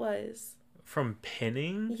sore it was. From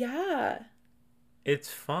pinning? Yeah. It's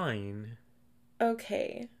fine.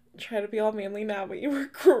 Okay. Try to be all manly now, but you were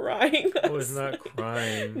crying. I was not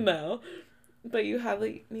crying. No. But you had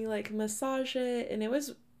me massage it, and it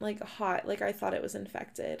was hot. I thought it was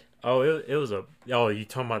infected. Oh, it was a... Oh, you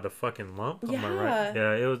talking about the fucking lump? Yeah. Am I right?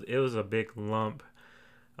 Yeah, it was a big lump.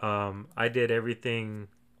 I did everything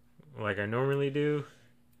like I normally do.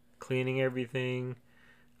 Cleaning everything.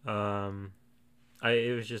 It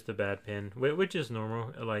was just a bad pin, which is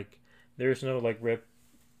normal. There's no, red...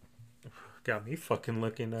 Got me fucking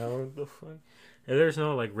looking now. What the fuck? There's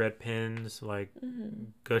no, red pins,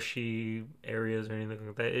 gushy areas or anything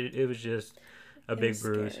like that. It was just... A big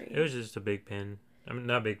bruise. Scary. It was just a big pin. I mean,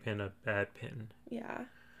 not a big pin, a bad pin. Yeah.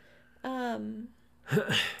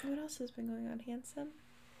 What else has been going on, handsome?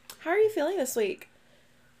 How are you feeling this week?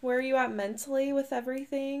 Where are you at mentally with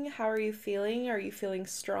everything? How are you feeling? Are you feeling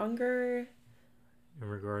stronger? In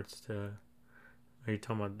regards to... Are you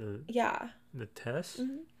talking about the... Yeah. The test?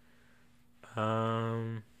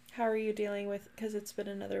 Mm-hmm. How are you dealing with... Because it's been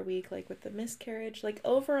another week, with the miscarriage.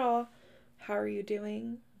 Overall, how are you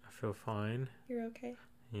doing? Feel fine. You're okay?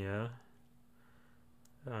 Yeah.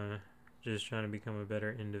 Just trying to become a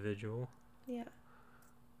better individual. Yeah.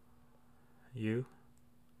 You?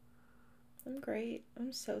 I'm great.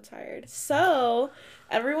 I'm so tired. So,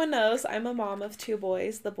 everyone knows I'm a mom of 2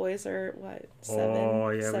 boys. The boys are, what, 7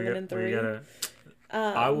 and 3?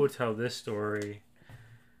 I will tell this story.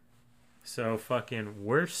 So,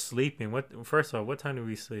 we're sleeping. First of all, what time do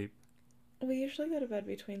we sleep? We usually go to bed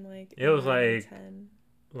between, it was 9 and 10.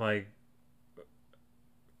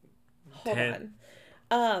 Hold 10.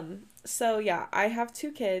 on. So yeah, I have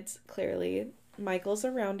 2 kids, clearly. Michael's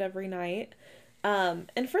around every night.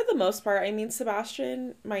 And for the most part, I mean,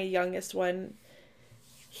 Sebastian, my youngest one,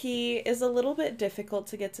 He is a little bit difficult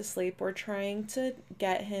to get to sleep. We're trying to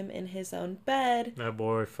get him in his own bed. That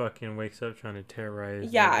boy fucking wakes up trying to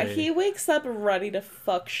terrorize. Yeah, he wakes up ready to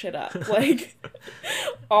fuck shit up, like,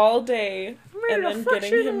 all day. And then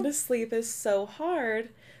getting him to sleep is so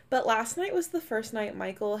hard. But last night was the first night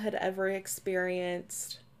Michael had ever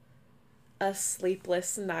experienced a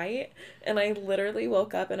sleepless night. And I literally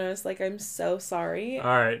woke up and I was like, I'm so sorry. All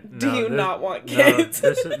right. Do you not want kids?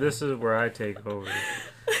 No, this is where I take over.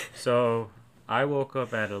 So I woke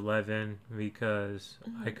up at 11 because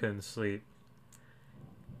I couldn't sleep.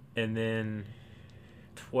 And then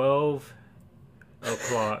 12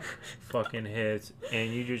 o'clock fucking hits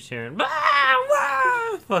and you just hearing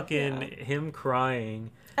fucking him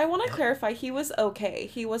crying. I want to clarify, he was okay.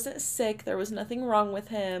 He wasn't sick. There was nothing wrong with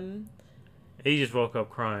him. He just woke up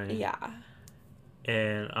crying. Yeah.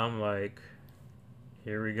 And I'm like,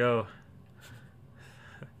 here we go.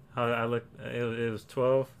 I looked, it was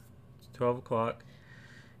 12 o'clock.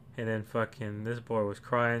 And then fucking this boy was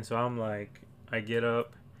crying. So I'm like, I get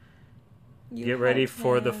up, get ready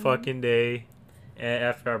for the fucking day. And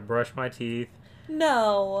after I brush my teeth.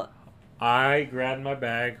 No. I grabbed my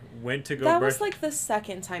bag, went to go That was like the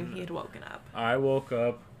second time he had woken up. I woke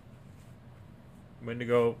up, went to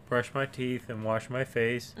go brush my teeth and wash my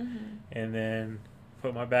face, and then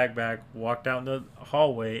put my bag back, walked out in the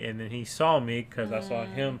hallway, and then he saw me because I saw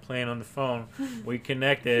him playing on the phone. We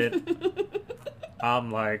connected.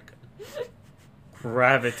 I'm like,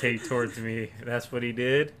 gravitate towards me. That's what he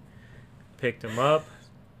did. Picked him up,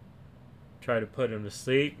 tried to put him to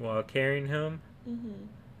sleep while carrying him.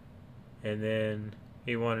 And then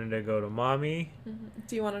he wanted to go to mommy.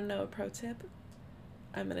 Do you want to know a pro tip?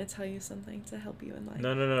 I'm going to tell you something to help you in life.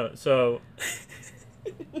 No. So,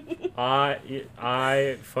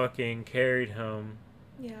 I fucking carried him.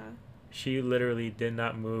 Yeah. She literally did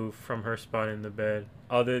not move from her spot in the bed,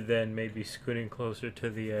 other than maybe scooting closer to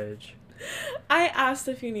the edge. I asked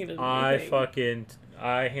if you needed anything.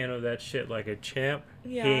 I handled that shit like a champ.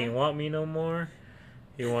 Yeah. He ain't want me no more.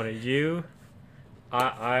 He wanted you.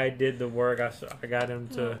 I did the work. I got him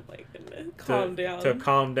to calm down. To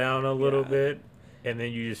calm down a little bit, and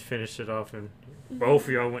then you just finished it off, and both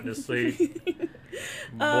of y'all went to sleep.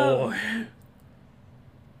 Boy,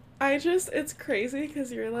 it's crazy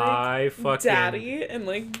because you're like daddy and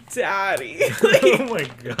like daddy. Like, oh my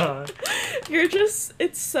god,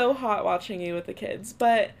 it's so hot watching you with the kids.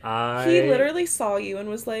 But he literally saw you and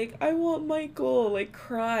was like, I want Michael, like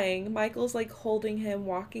crying. Michael's like holding him,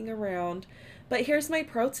 walking around. But here's my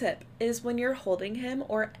pro tip, is when you're holding him,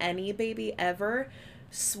 or any baby ever,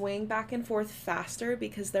 swing back and forth faster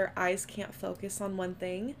because their eyes can't focus on one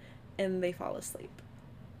thing and they fall asleep.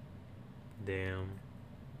 Damn.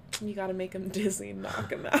 You gotta make them dizzy and knock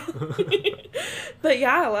them out. But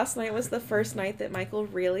yeah, last night was the first night that Michael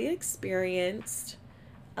really experienced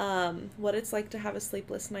what it's like to have a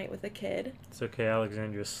sleepless night with a kid. It's okay,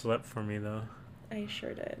 Alexandria slept for me though. I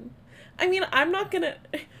sure did. I mean, I'm not gonna...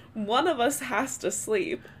 One of us has to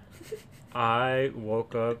sleep. I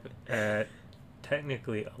woke up at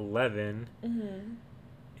technically 11,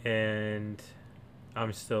 and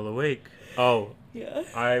I'm still awake. Oh, yeah.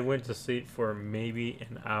 I went to sleep for maybe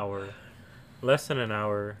an hour, less than an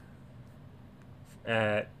hour,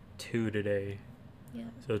 at 2 today. Yeah.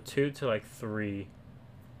 So 2 to like 3,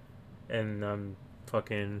 and I'm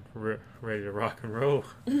fucking ready to rock and roll.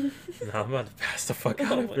 Now I'm about to pass the fuck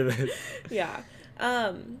out after this. Yeah.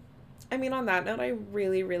 I mean, on that note, I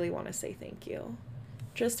really, really want to say thank you.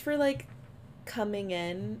 Just for, like, coming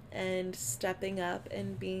in and stepping up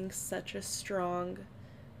and being such a strong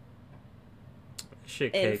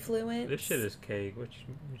influence. This shit is cake. What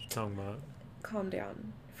you talking about? Calm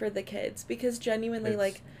down. For the kids. Because genuinely,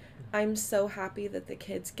 I'm so happy that the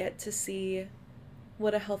kids get to see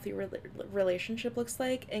what a healthy relationship looks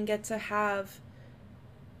like and get to have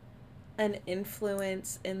an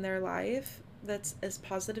influence in their life that's as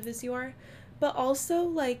positive as you are. But also,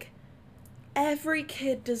 like, every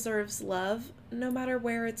kid deserves love, no matter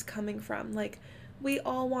where it's coming from. Like, we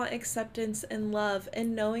all want acceptance and love,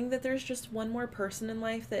 and knowing that there's just one more person in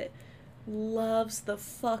life that loves the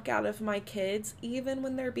fuck out of my kids, even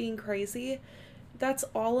when they're being crazy, that's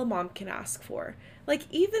all a mom can ask for. Like,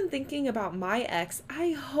 even thinking about my ex,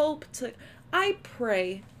 I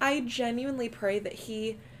genuinely pray that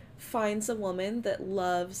he finds a woman that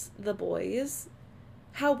loves the boys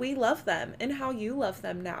how we love them and how you love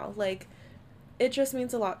them now. Like, it just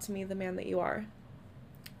means a lot to me, the man that you are.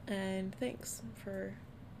 And thanks for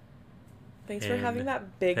having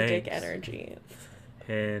that big dick energy.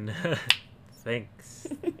 And thanks.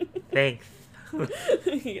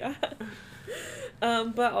 Yeah.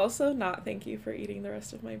 But also not thank you for eating the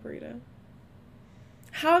rest of my burrito.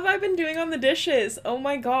 How have I been doing on the dishes? Oh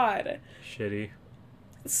my god. Shitty.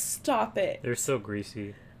 Stop it. They're so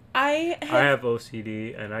greasy. I have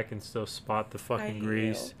OCD and I can still spot the fucking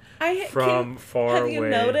grease from far away. Have you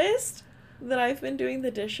noticed that I've been doing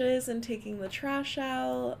the dishes and taking the trash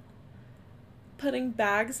out, putting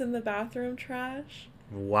bags in the bathroom trash?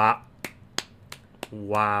 Wow.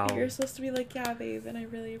 You're supposed to be like, yeah, babe, and I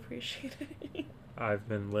really appreciate it. I've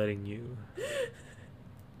been letting you.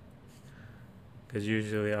 Because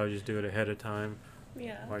usually I'll just do it ahead of time.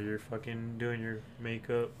 Yeah. While you're fucking doing your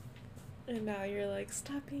makeup. And now you're like,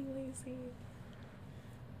 stop being lazy.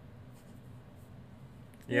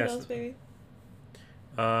 Yes. What else, baby?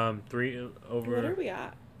 3 over. What are we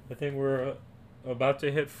at? I think we're about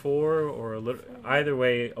to hit 4 or a little. Either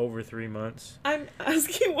way, over 3 months. I'm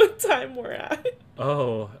asking what time we're at.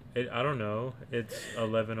 Oh, I don't know. It's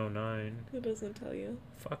 11:09. It doesn't tell you.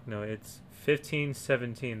 Fuck no, it's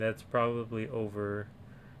 15:17. That's probably over.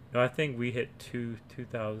 No, I think we hit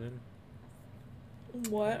 2,000.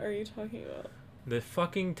 What are you talking about? The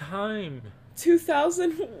fucking time.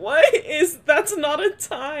 2000? What is... That's not a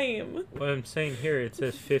time. What I'm saying here, it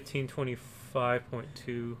says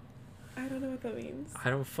 1525.2. I don't know what that means. I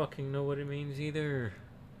don't fucking know what it means either.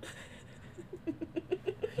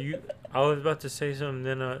 I was about to say something,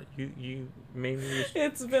 then you made me.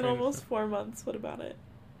 It's been almost 4 months. What about it?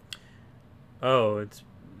 Oh, it's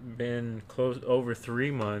been over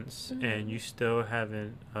 3 months, Mm-hmm. and you still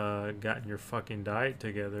haven't gotten your fucking diet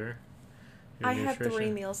together. I had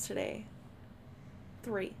 3 meals today.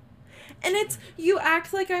 3. And it's... You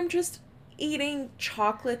act like I'm just eating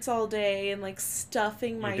chocolates all day and, like,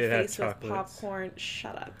 stuffing my face with popcorn.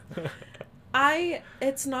 Shut up.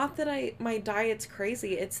 It's not that my diet's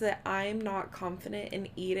crazy. It's that I'm not confident in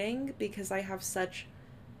eating because I have such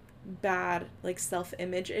bad, like,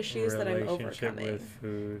 self-image issues that I'm overcoming. With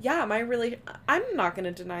food. Yeah, I'm not going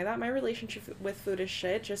to deny that. My relationship with food is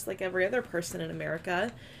shit, just like every other person in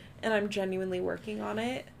America. And I'm genuinely working on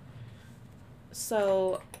it.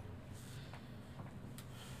 So...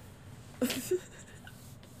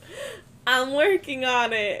 I'm working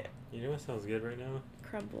on it. You know what sounds good right now?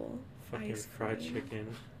 Crumble. Fucking fried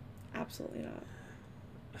chicken. Absolutely not.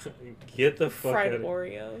 Get the fuck fried out of...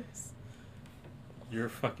 Oreos. You're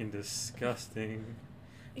fucking disgusting.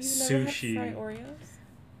 You've Sushi. Never had fried Oreos?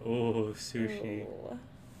 Oh, sushi. Ooh.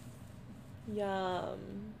 Yum.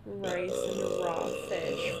 Rice and raw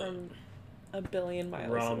fish from a billion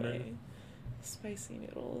miles Ramen. away. Spicy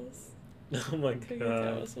noodles. Oh my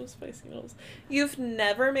god. Some spicy noodles. You've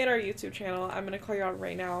never made our YouTube channel. I'm gonna call you out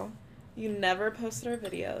right now. You never posted our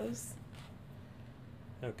videos.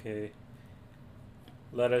 Okay.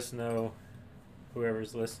 Let us know,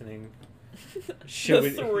 whoever's listening. Should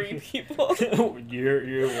the 3 people.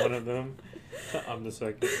 You're one of them. I'm the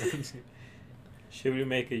second. Should we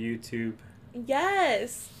make a YouTube?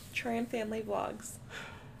 Yes. Tran family vlogs.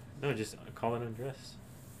 No, just call it Undress.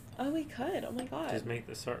 Oh, we could. Oh my god. Just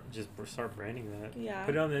start branding that. Yeah.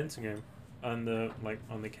 Put it on the Instagram, on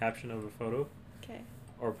the caption of a photo. Okay.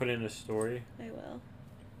 Or put in a story. I will.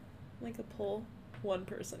 Like a poll. 1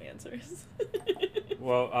 person answers.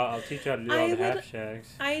 Well, I'll teach you how to do all the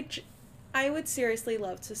hashtags. I would seriously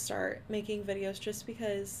love to start making videos just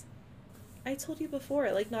because I told you before,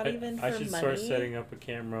 like not even for money. I should start setting up a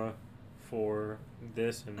camera for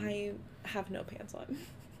this and I have no pants on.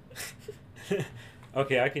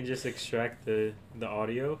 Okay, I can just extract the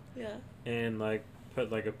audio. Yeah. And like put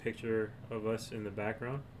like a picture of us in the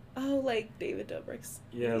background. Oh, like David Dobrik's.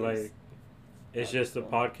 Yeah, videos. like it's just the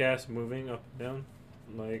podcast moving up and down.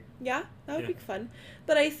 Like yeah, that would be fun.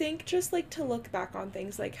 But I think just like to look back on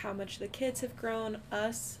things like how much the kids have grown,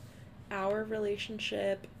 us, our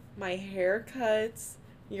relationship, my haircuts,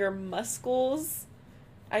 your muscles.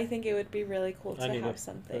 I think it would be really cool to have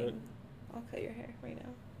something. I'll cut your hair right now.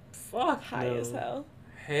 Fuck high no. as hell.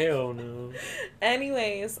 Hell no.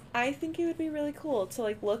 Anyways, I think it would be really cool to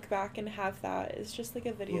like look back and have that. It's just like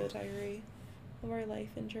a video diary of our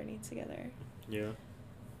life and journey together. Yeah.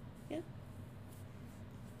 Yeah.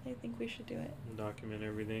 I think we should do it. Document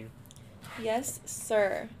everything. Yes,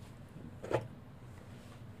 sir.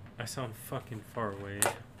 I sound fucking far away.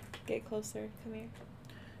 Get closer. Come here.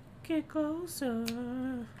 Get closer.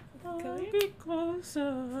 Come here. Get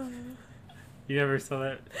closer. You never saw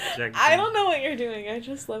that? Jack I don't know what you're doing. I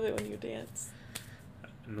just love it when you dance.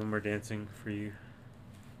 No more dancing for you.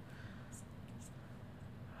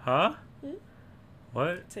 Huh? Hmm?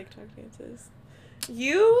 What? TikTok dances.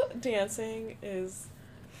 You dancing is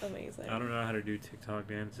amazing. I don't know how to do TikTok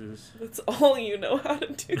dances. That's all you know how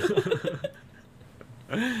to do.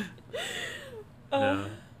 No.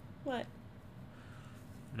 What?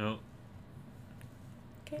 Nope.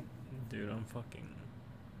 Okay. Dude,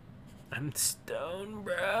 I'm stoned,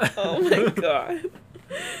 bro. Oh my god.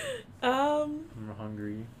 I'm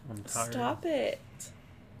hungry. I'm tired. Stop it.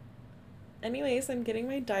 Anyways, I'm getting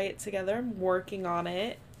my diet together. I'm working on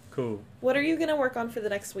it. Cool. What are you gonna work on for the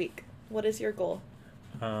next week? What is your goal?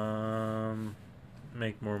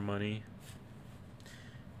 Make more money.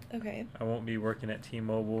 Okay. I won't be working at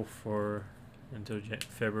T-Mobile until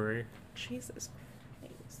February. Jesus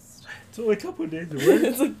Christ. It's only a couple of days away.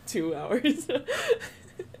 It's like 2 hours.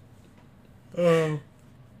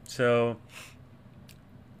 So,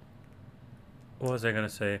 what was I gonna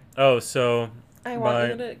say? Oh, so I want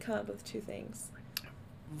you to come up with 2 things.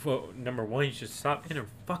 well, number one, you should stop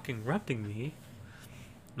interrupting me.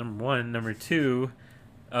 Number one, number two.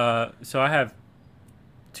 So I have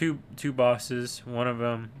two bosses. One of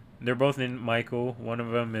them, they're both named Michael. One of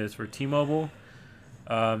them is for T-Mobile.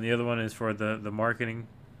 The other one is for the marketing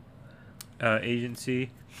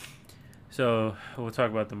agency. So we'll talk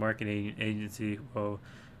about the marketing agency. Well,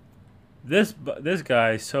 this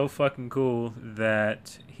guy is so fucking cool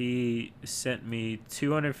that he sent me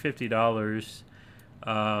 $250.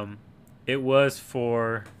 It was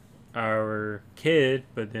for our kid,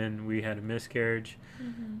 but then we had a miscarriage.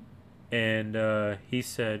 Mm-hmm. And he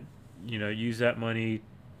said, use that money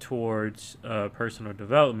towards personal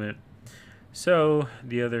development. So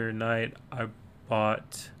the other night I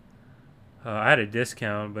bought, I had a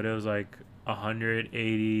discount, but it was like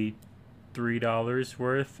 $183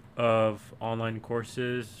 worth of online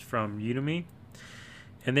courses from Udemy.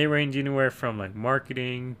 And they range anywhere from like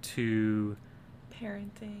marketing to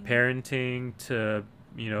parenting to,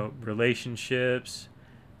 relationships.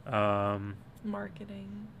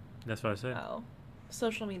 Marketing. That's what I said. Oh.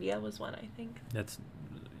 Social media was one, I think.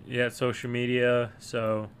 Social media.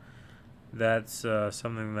 So that's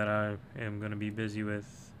something that I am going to be busy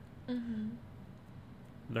with. Mm-hmm.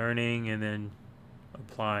 Learning and then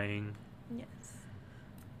applying. Yes.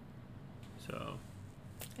 So.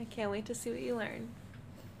 I can't wait to see what you learn.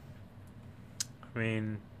 I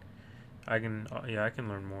mean, I can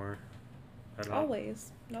learn more.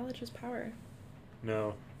 Always. Knowledge is power.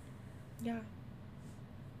 No. Yeah.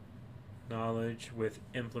 Knowledge with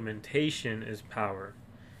implementation is power.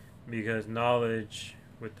 Because knowledge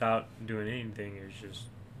without doing anything is just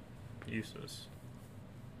useless.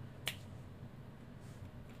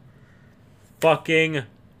 Fucking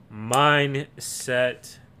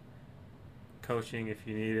mindset coaching if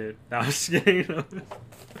you need it. No, I'm just kidding.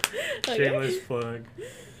 Shameless plug.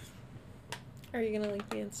 Are you gonna link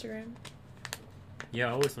the Instagram? Yeah,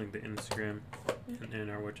 I always link the Instagram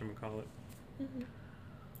and our whatchamacallit. Mm-hmm.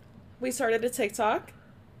 We started a TikTok.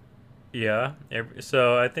 Yeah.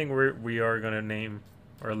 So I think we are gonna name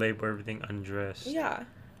or label everything Undressed. Yeah.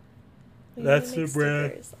 That's the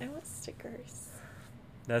brand. Stickers. I want stickers.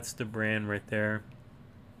 That's the brand right there.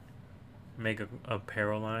 Make a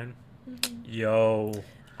apparel line. Mm-hmm. Yo.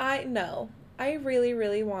 I know. I really,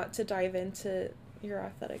 really want to dive into your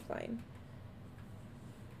athletic line.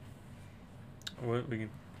 We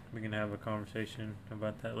can have a conversation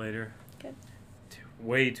about that later. Good.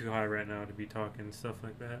 Way too high right now to be talking stuff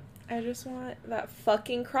like that. I just want that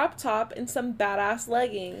fucking crop top and some badass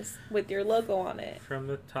leggings with your logo on it. From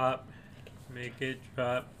the top, make it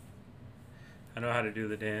drop. I know how to do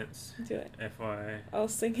the dance. Do it. FYI. I'll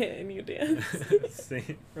sing it and you dance. Sing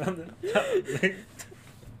it from the top.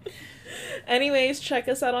 Anyways, check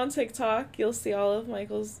us out on TikTok. You'll see all of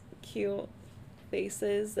Michael's cute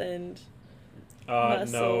faces and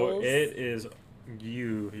muscles. No, it is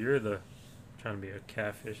you. You're trying to be a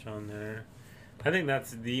catfish on there. I think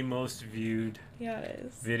that's the most viewed it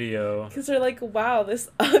is. video. Because they're like, wow, this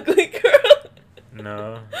ugly girl.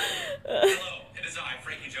 No. Hello, it is I,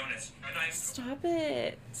 Frankie Jonas. Stop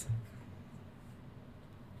it.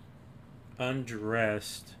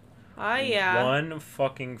 Undressed. Yeah. 1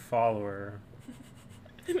 fucking follower.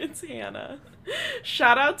 And it's Hannah.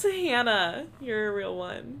 Shout out to Hannah. You're a real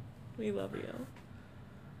one. We love you.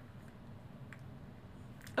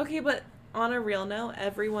 Okay, but on a real note,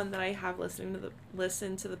 everyone that I have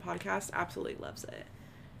listened to the podcast absolutely loves it.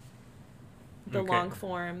 The long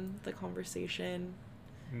form, the conversation.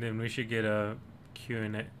 Then we should get a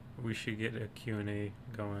Q&A. We should get a Q&A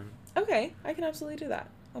going. Okay, I can absolutely do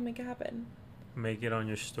that. I'll make it happen. Make it on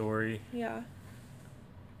your story. Yeah.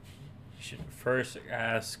 You should first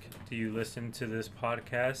ask, do you listen to this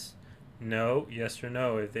podcast? No, yes or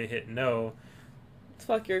no. If they hit no,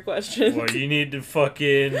 fuck your question. Well, you need to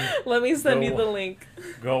fucking... Let me send you the link.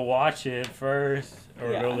 Go watch it first,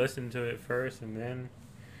 or go listen to it first, and then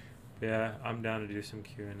Yeah, I'm down to do some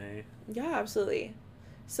Q&A. Yeah, absolutely.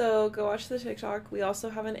 So go watch the TikTok. We also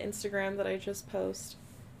have an Instagram that I just post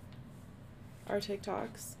our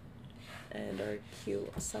TikToks and our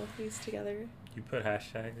cute selfies together. You put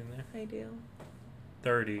hashtags in there? I do.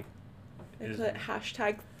 30. I is- put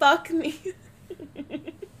hashtag fuck me.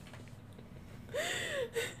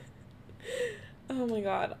 Oh my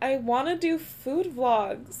god. I want to do food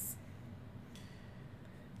vlogs.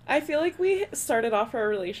 I feel like we started off our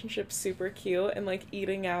relationship super cute and like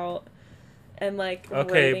eating out and like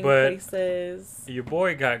Okay, rating but places. Your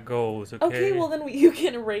boy got goals, okay? Okay, well then you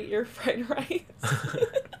can rate your fried rice.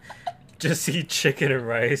 Just eat chicken and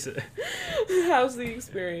rice. How's the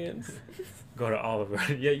experience? Go to Oliver.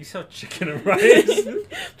 Yeah, you sell chicken and rice.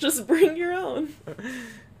 Just bring your own.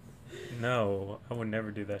 No, I would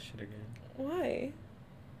never do that shit again. Why?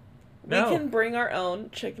 No. We can bring our own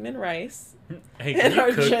chicken and rice. Hey, And can you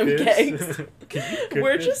our cook gym this? cakes. Can you cook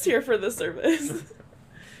We're this? just here for the service.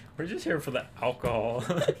 We're just here for the alcohol.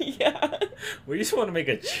 Yeah. We just want to make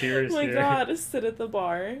a cheers Oh my here. god, sit at the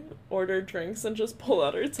bar, order drinks, and just pull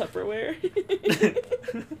out our Tupperware.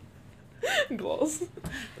 Goals.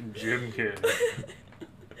 Gym kid.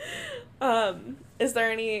 Is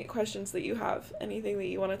there any questions that you have? Anything that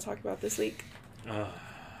you want to talk about this week?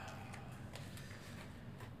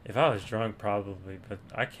 If I was drunk, probably, but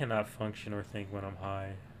I cannot function or think when I'm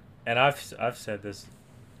high. And I've said this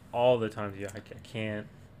all the time. Yeah, I can't.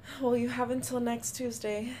 Well, you have until next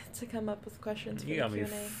Tuesday to come up with questions for You the got me Q&A.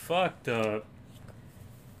 fucked up.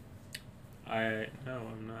 No,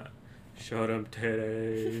 I'm not. Shut up,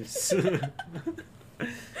 titties.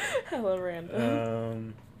 Hello,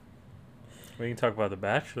 random. We can talk about The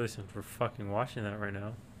Bachelor since we're fucking watching that right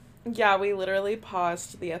now. Yeah, we literally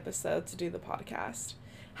paused the episode to do the podcast.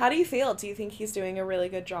 How do you feel? Do you think he's doing a really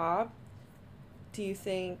good job? Do you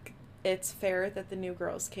think it's fair that the new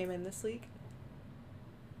girls came in this week?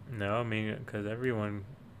 No, I mean, because everyone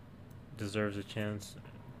deserves a chance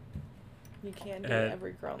You can't do at,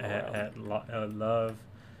 every girl in the world. at love.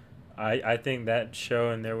 I think that show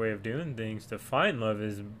and their way of doing things to find love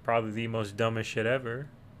is probably the most dumbest shit ever.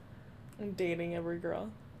 And dating every girl.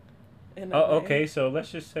 In a Oh, way. okay, so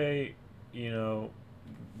let's just say,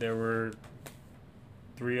 there were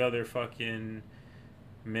 3 other fucking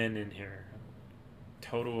men in here.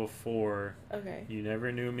 Total of 4. Okay. You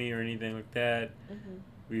never knew me or anything like that. Mm-hmm.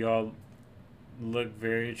 We all look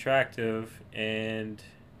very attractive, and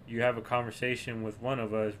you have a conversation with one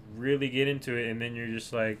of us, really get into it, and then you're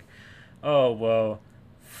just like, oh, well,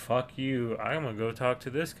 fuck you. I'm going to go talk to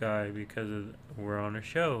this guy because we're on a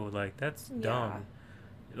show. Like, that's dumb.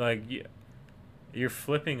 Like, you're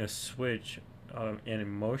flipping a switch, an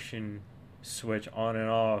emotion switch on and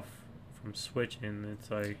off from switching.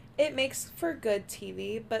 It's like, It makes for good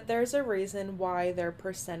TV, but there's a reason why their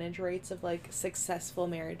percentage rates of, like, successful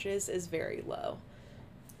marriages is very low.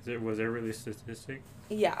 was there really a statistic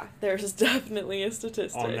Yeah, there's definitely a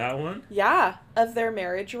statistic. on that one? Yeah, of their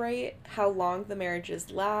marriage rate, how long the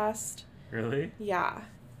marriages last. Really? Yeah.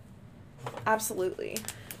 Absolutely.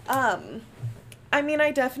 I mean,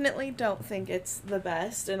 I definitely don't think it's the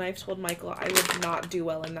best, and I've told Michael I would not do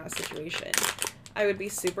well in that situation. I would be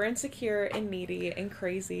super insecure and needy and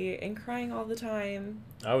crazy and crying all the time.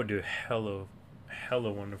 I would do hella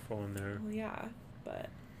wonderful in there. Well, yeah, but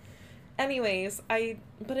anyways,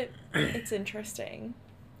 it's interesting.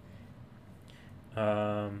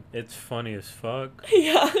 It's funny as fuck.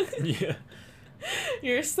 Yeah. Yeah.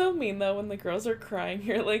 You're so mean though when the girls are crying.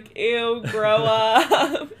 You're like, ew, grow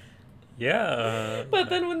up. Yeah. But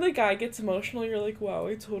then when the guy gets emotional, you're like, wow,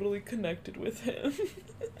 I totally connected with him.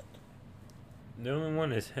 The only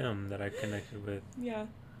one is him that I connected with. Yeah.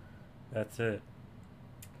 That's it.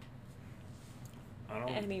 I don't.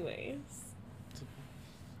 Anyways.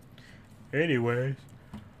 Anyways.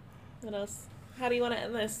 What else? How do you want to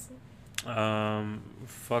end this?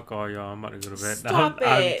 Fuck all y'all. I'm about to go to bed. Stop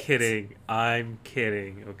I'm it. kidding. I'm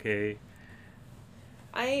kidding. Okay.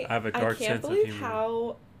 I have a dark can't sense of believe humor.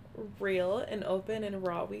 how real and open and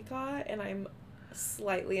raw we got, and I'm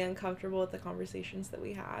slightly uncomfortable with the conversations that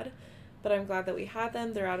we had. But I'm glad that we had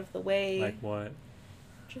them. They're out of the way. Like what?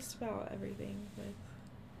 Just about everything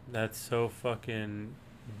That's so fucking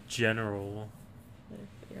general.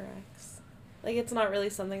 with your ex. Like, it's not really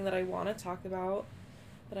something that I want to talk about,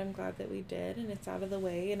 but I'm glad that we did, and it's out of the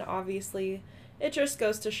way. And obviously, it just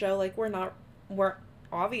goes to show, like, we're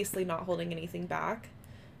obviously not holding anything back.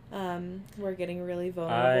 We're getting really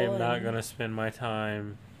vulnerable. I'm not gonna spend my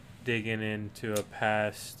time digging into a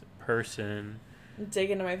past person.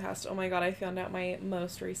 dig into my past. Oh my god, I found out my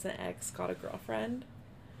most recent ex got a girlfriend.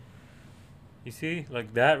 You see,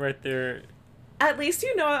 like that right there. At least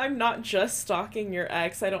you know I'm not just stalking your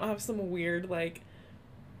ex. I don't have some weird, like,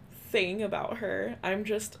 thing about her. I'm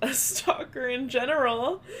just a stalker in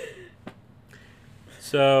general.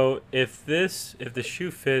 So if the shoe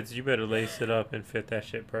fits, you better lace it up and fit that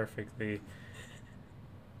shit perfectly.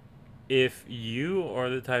 If you are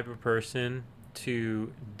the type of person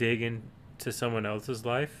to dig into someone else's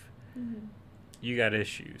life, you got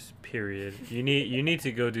issues. Period. You need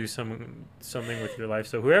to go do something with your life.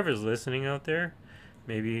 So whoever's listening out there,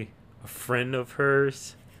 maybe a friend of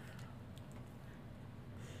hers,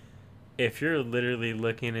 if you're literally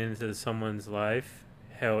looking into someone's life,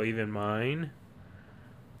 hell, even mine,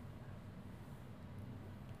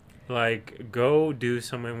 like, go do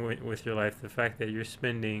something with your life. The fact that you're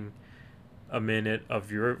spending a minute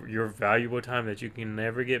of your valuable time that you can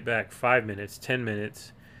never get back, 5 minutes, 10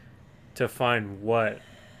 minutes, to find what?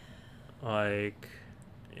 Like,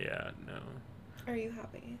 yeah, no. Are you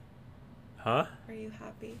happy? Huh? Are you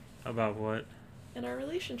happy? About what? In our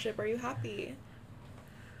relationship, are you happy?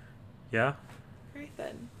 Yeah? Alright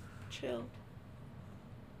then. Chill.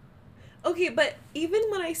 Okay, but even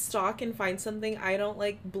when I stalk and find something, I don't,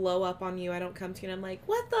 like, blow up on you. I don't come to you and I'm like,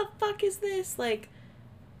 what the fuck is this? Like,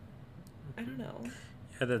 I don't know.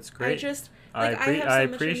 Yeah, that's great. I just, like, I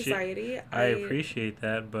have so much anxiety. I appreciate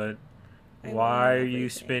that, but I why want are you everything.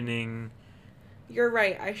 spending... You're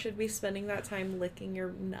right. I should be spending that time licking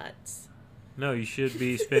your nuts. No, you should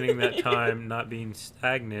be spending that time not being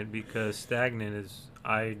stagnant, because stagnant is...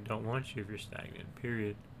 I don't want you if you're stagnant,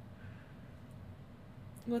 period.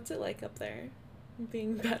 What's it like up there?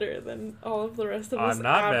 Being better than all of the rest of I'm us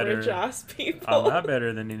not average better. ass people. I'm not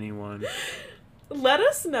better than anyone. Let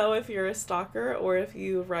us know if you're a stalker or if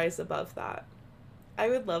you rise above that. I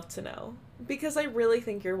would love to know. Because I really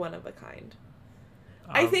think you're one of a kind.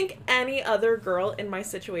 I think any other girl in my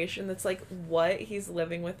situation that's like, what, he's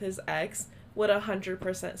living with his ex, would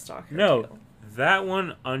 100% stalk her No, too. that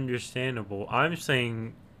one, understandable. I'm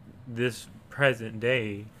saying this present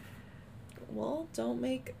day. Well, don't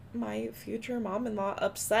make my future mom-in-law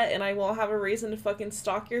upset and I won't have a reason to fucking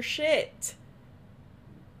stalk your shit.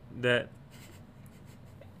 That...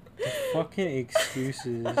 The fucking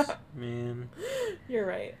excuses, man. You're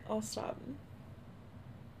right. I'll stop.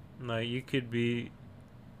 Like, you could be...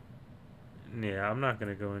 Yeah, I'm not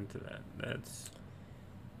gonna go into that. That's...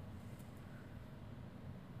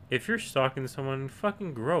 If you're stalking someone,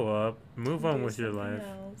 fucking grow up. Move on Do with your something life.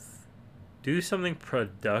 else. Do something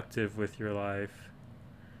productive with your life.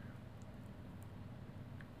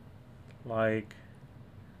 Like...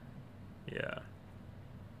 Yeah.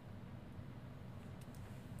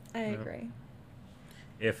 I Yep. agree.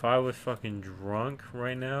 If I was fucking drunk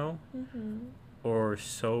right now, Mm-hmm. or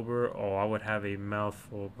sober, oh, I would have a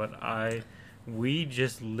mouthful. But weed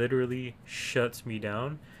just literally shuts me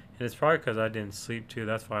down. And it's probably because I didn't sleep too.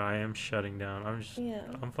 That's why I am shutting down. Yeah.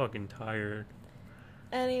 I'm fucking tired.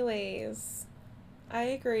 Anyways, I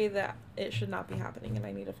agree that it should not be happening and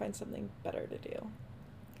I need to find something better to do.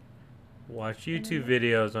 Watch YouTube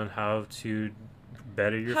videos on how to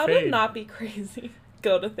better your How fade. to not be crazy.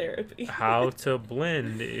 Go to therapy. How to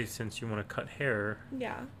blend since you want to cut hair.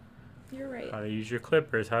 Yeah, you're right. How to use your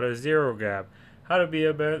clippers. How to zero gap. How to be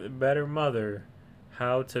a better mother.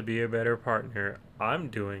 How to be a better partner. I'm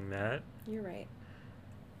doing that. You're right.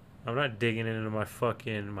 I'm not digging into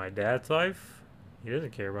my dad's life. He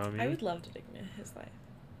doesn't care about me. I would love to dig into his life.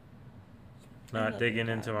 I Not love digging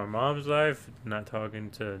your into dad. my mom's life. Not talking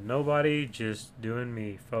to nobody. Just doing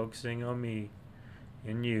me. Focusing on me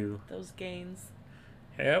and you. Those gains.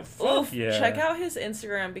 Yep. Fuck Oof, yeah. check out his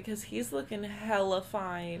Instagram because he's looking hella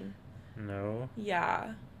fine. No.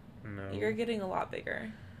 Yeah, No. you're getting a lot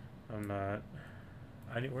bigger. I'm not.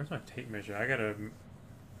 Where's my tape measure? I gotta...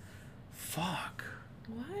 Fuck.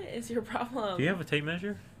 What is your problem? Do you have a tape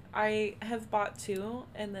measure? I have bought 2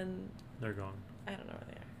 and then They're gone. I don't know where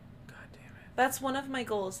they are. God damn it. That's one of my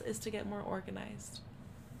goals is to get more organized.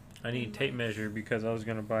 I need tape measure because I was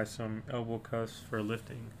gonna buy some elbow cuffs for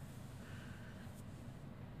lifting.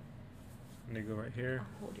 And they go right here.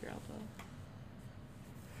 I'll hold your elbow.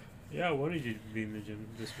 Yeah, what did you be in the gym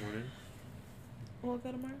this morning? We'll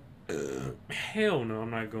go tomorrow. Hell no,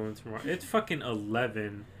 I'm not going tomorrow. It's fucking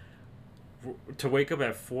 11. To wake up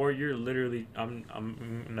at 4, you're literally... I'm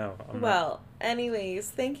not. Well, anyways,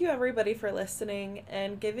 thank you everybody for listening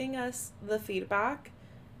and giving us the feedback.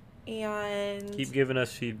 And Keep giving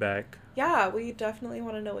us feedback. yeah, we definitely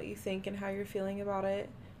want to know what you think and how you're feeling about it.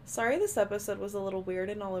 Sorry this episode was a little weird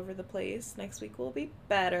and all over the place. Next week will be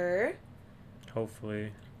better.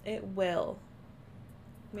 Hopefully. It will.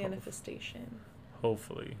 Manifestation.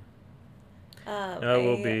 Hopefully. I No, it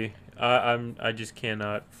will be. I just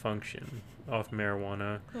cannot function off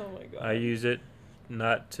marijuana. Oh my god. I use it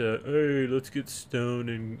not to, hey, let's get stoned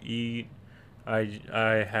and eat.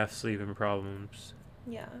 I have sleeping problems.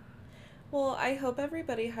 Yeah. Well, I hope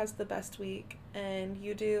everybody has the best week and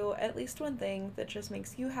you do at least one thing that just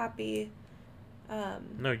makes you happy.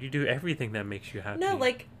 No, you do everything that makes you happy. No,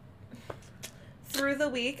 like, through the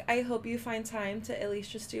week, I hope you find time to at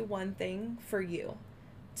least just do one thing for you.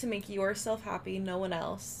 To make yourself happy, no one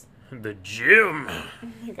else. The gym. Oh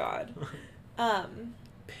my god.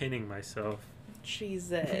 Pinning myself.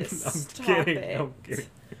 Jesus. I'm Stop kidding. it. I'm kidding.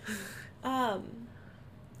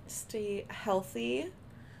 Stay healthy.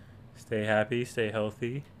 Stay happy. Stay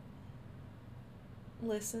healthy.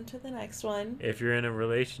 Listen to the next one. If you're in a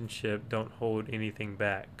relationship, don't hold anything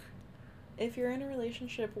back. If you're in a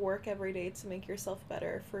relationship, work every day to make yourself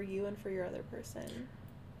better for you and for your other person.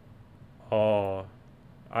 Oh,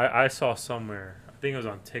 I saw somewhere, I think it was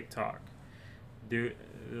on TikTok, dude,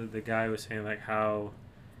 the guy was saying like how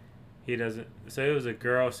he doesn't, so it was a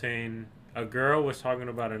girl was talking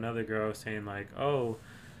about another girl saying like, oh,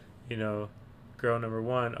 you know, girl number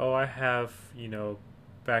one, oh, I have, you know,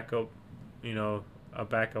 backup, you know, a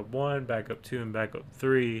backup 1, backup 2, and backup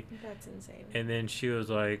 3. That's insane. And then she was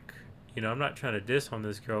like, you know, I'm not trying to diss on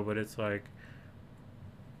this girl, but it's like,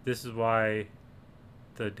 this is why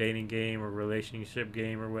the dating game or relationship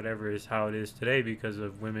game or whatever is how it is today, because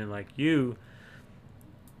of women like you.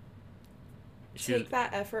 Take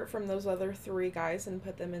that effort from those other 3 guys and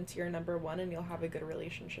put them into your number 1 and you'll have a good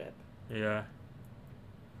relationship. Yeah.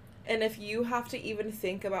 And if you have to even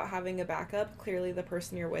think about having a backup, clearly the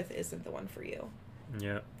person you're with isn't the one for you.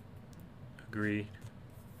 Yeah. Agreed.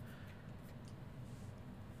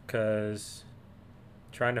 Because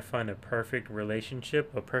trying to find a perfect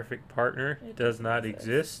relationship, a perfect partner, does not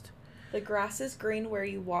exist. The grass is green where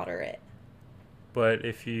you water it. But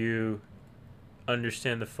if you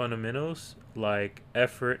understand the fundamentals, like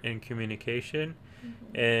effort and communication,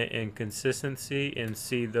 and consistency, and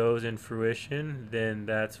see those in fruition, then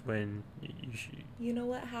that's when you should. You know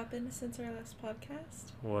what happened since our last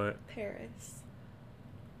podcast? What? Paris.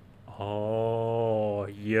 Oh,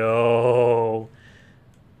 yo.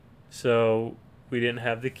 So we didn't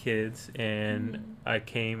have the kids, and I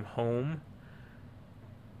came home.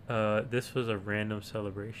 This was a random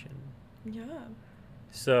celebration. Yeah.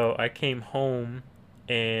 So I came home,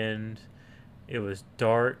 and it was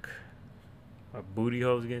dark. My booty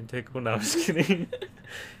hole was getting tickled. No, I was kidding.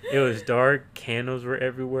 It was dark. Candles were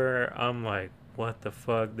everywhere. I'm like, what the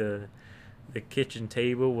fuck? The kitchen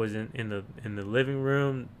table was in the living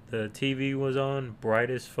room. The TV was on, bright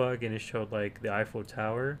as fuck, and it showed like the Eiffel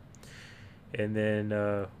Tower. And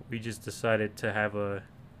then we just decided to have a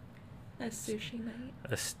sushi night.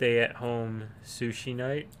 A stay-at-home sushi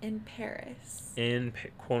night. In Paris. In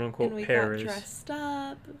quote-unquote and we Paris. Got dressed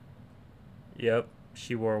up. Yep.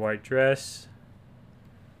 She wore a white dress.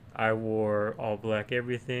 I wore all black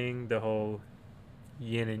everything. The whole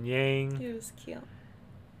yin and yang. It was cute.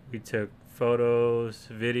 We took photos,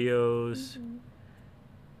 videos,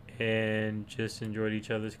 and just enjoyed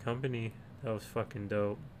each other's company. That was fucking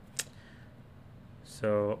dope.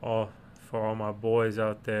 So, for all my boys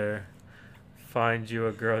out there, find you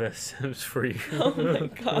a girl that simps for you. Oh my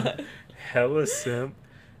god. Hella simp.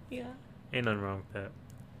 Yeah. Ain't nothing wrong with that.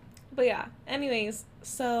 But yeah, anyways,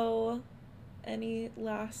 so any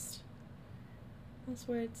last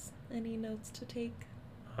words, any notes to take?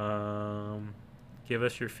 Give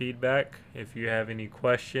us your feedback. If you have any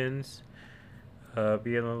questions,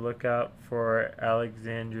 be on the lookout for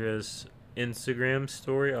Alexandra's Instagram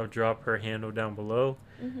story. I'll drop her handle down below.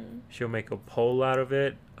 She'll make a poll out of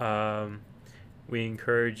it. We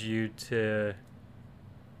encourage you to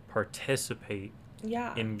participate,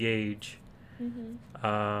 engage.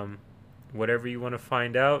 Whatever you want to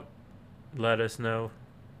find out, let us know.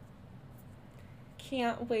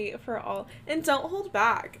 Can't wait for all. And don't hold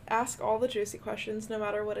back. Ask all the juicy questions no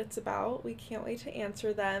matter what it's about. We can't wait to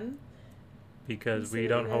answer them. Because we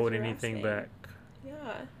don't hold anything back.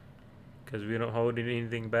 Yeah. Because we don't hold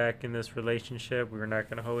anything back in this relationship. We're not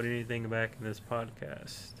going to hold anything back in this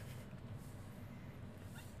podcast.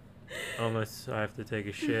 Unless I have to take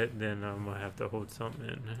a shit, then I'm going to have to hold something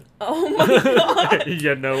in. Oh my god.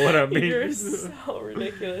 You know what I mean? You're so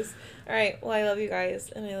ridiculous. Alright, well, I love you guys,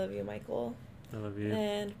 and I love you, Michael. I love you.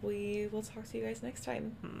 And we will talk to you guys next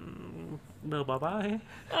time. Bye-bye.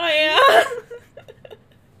 Oh, yeah.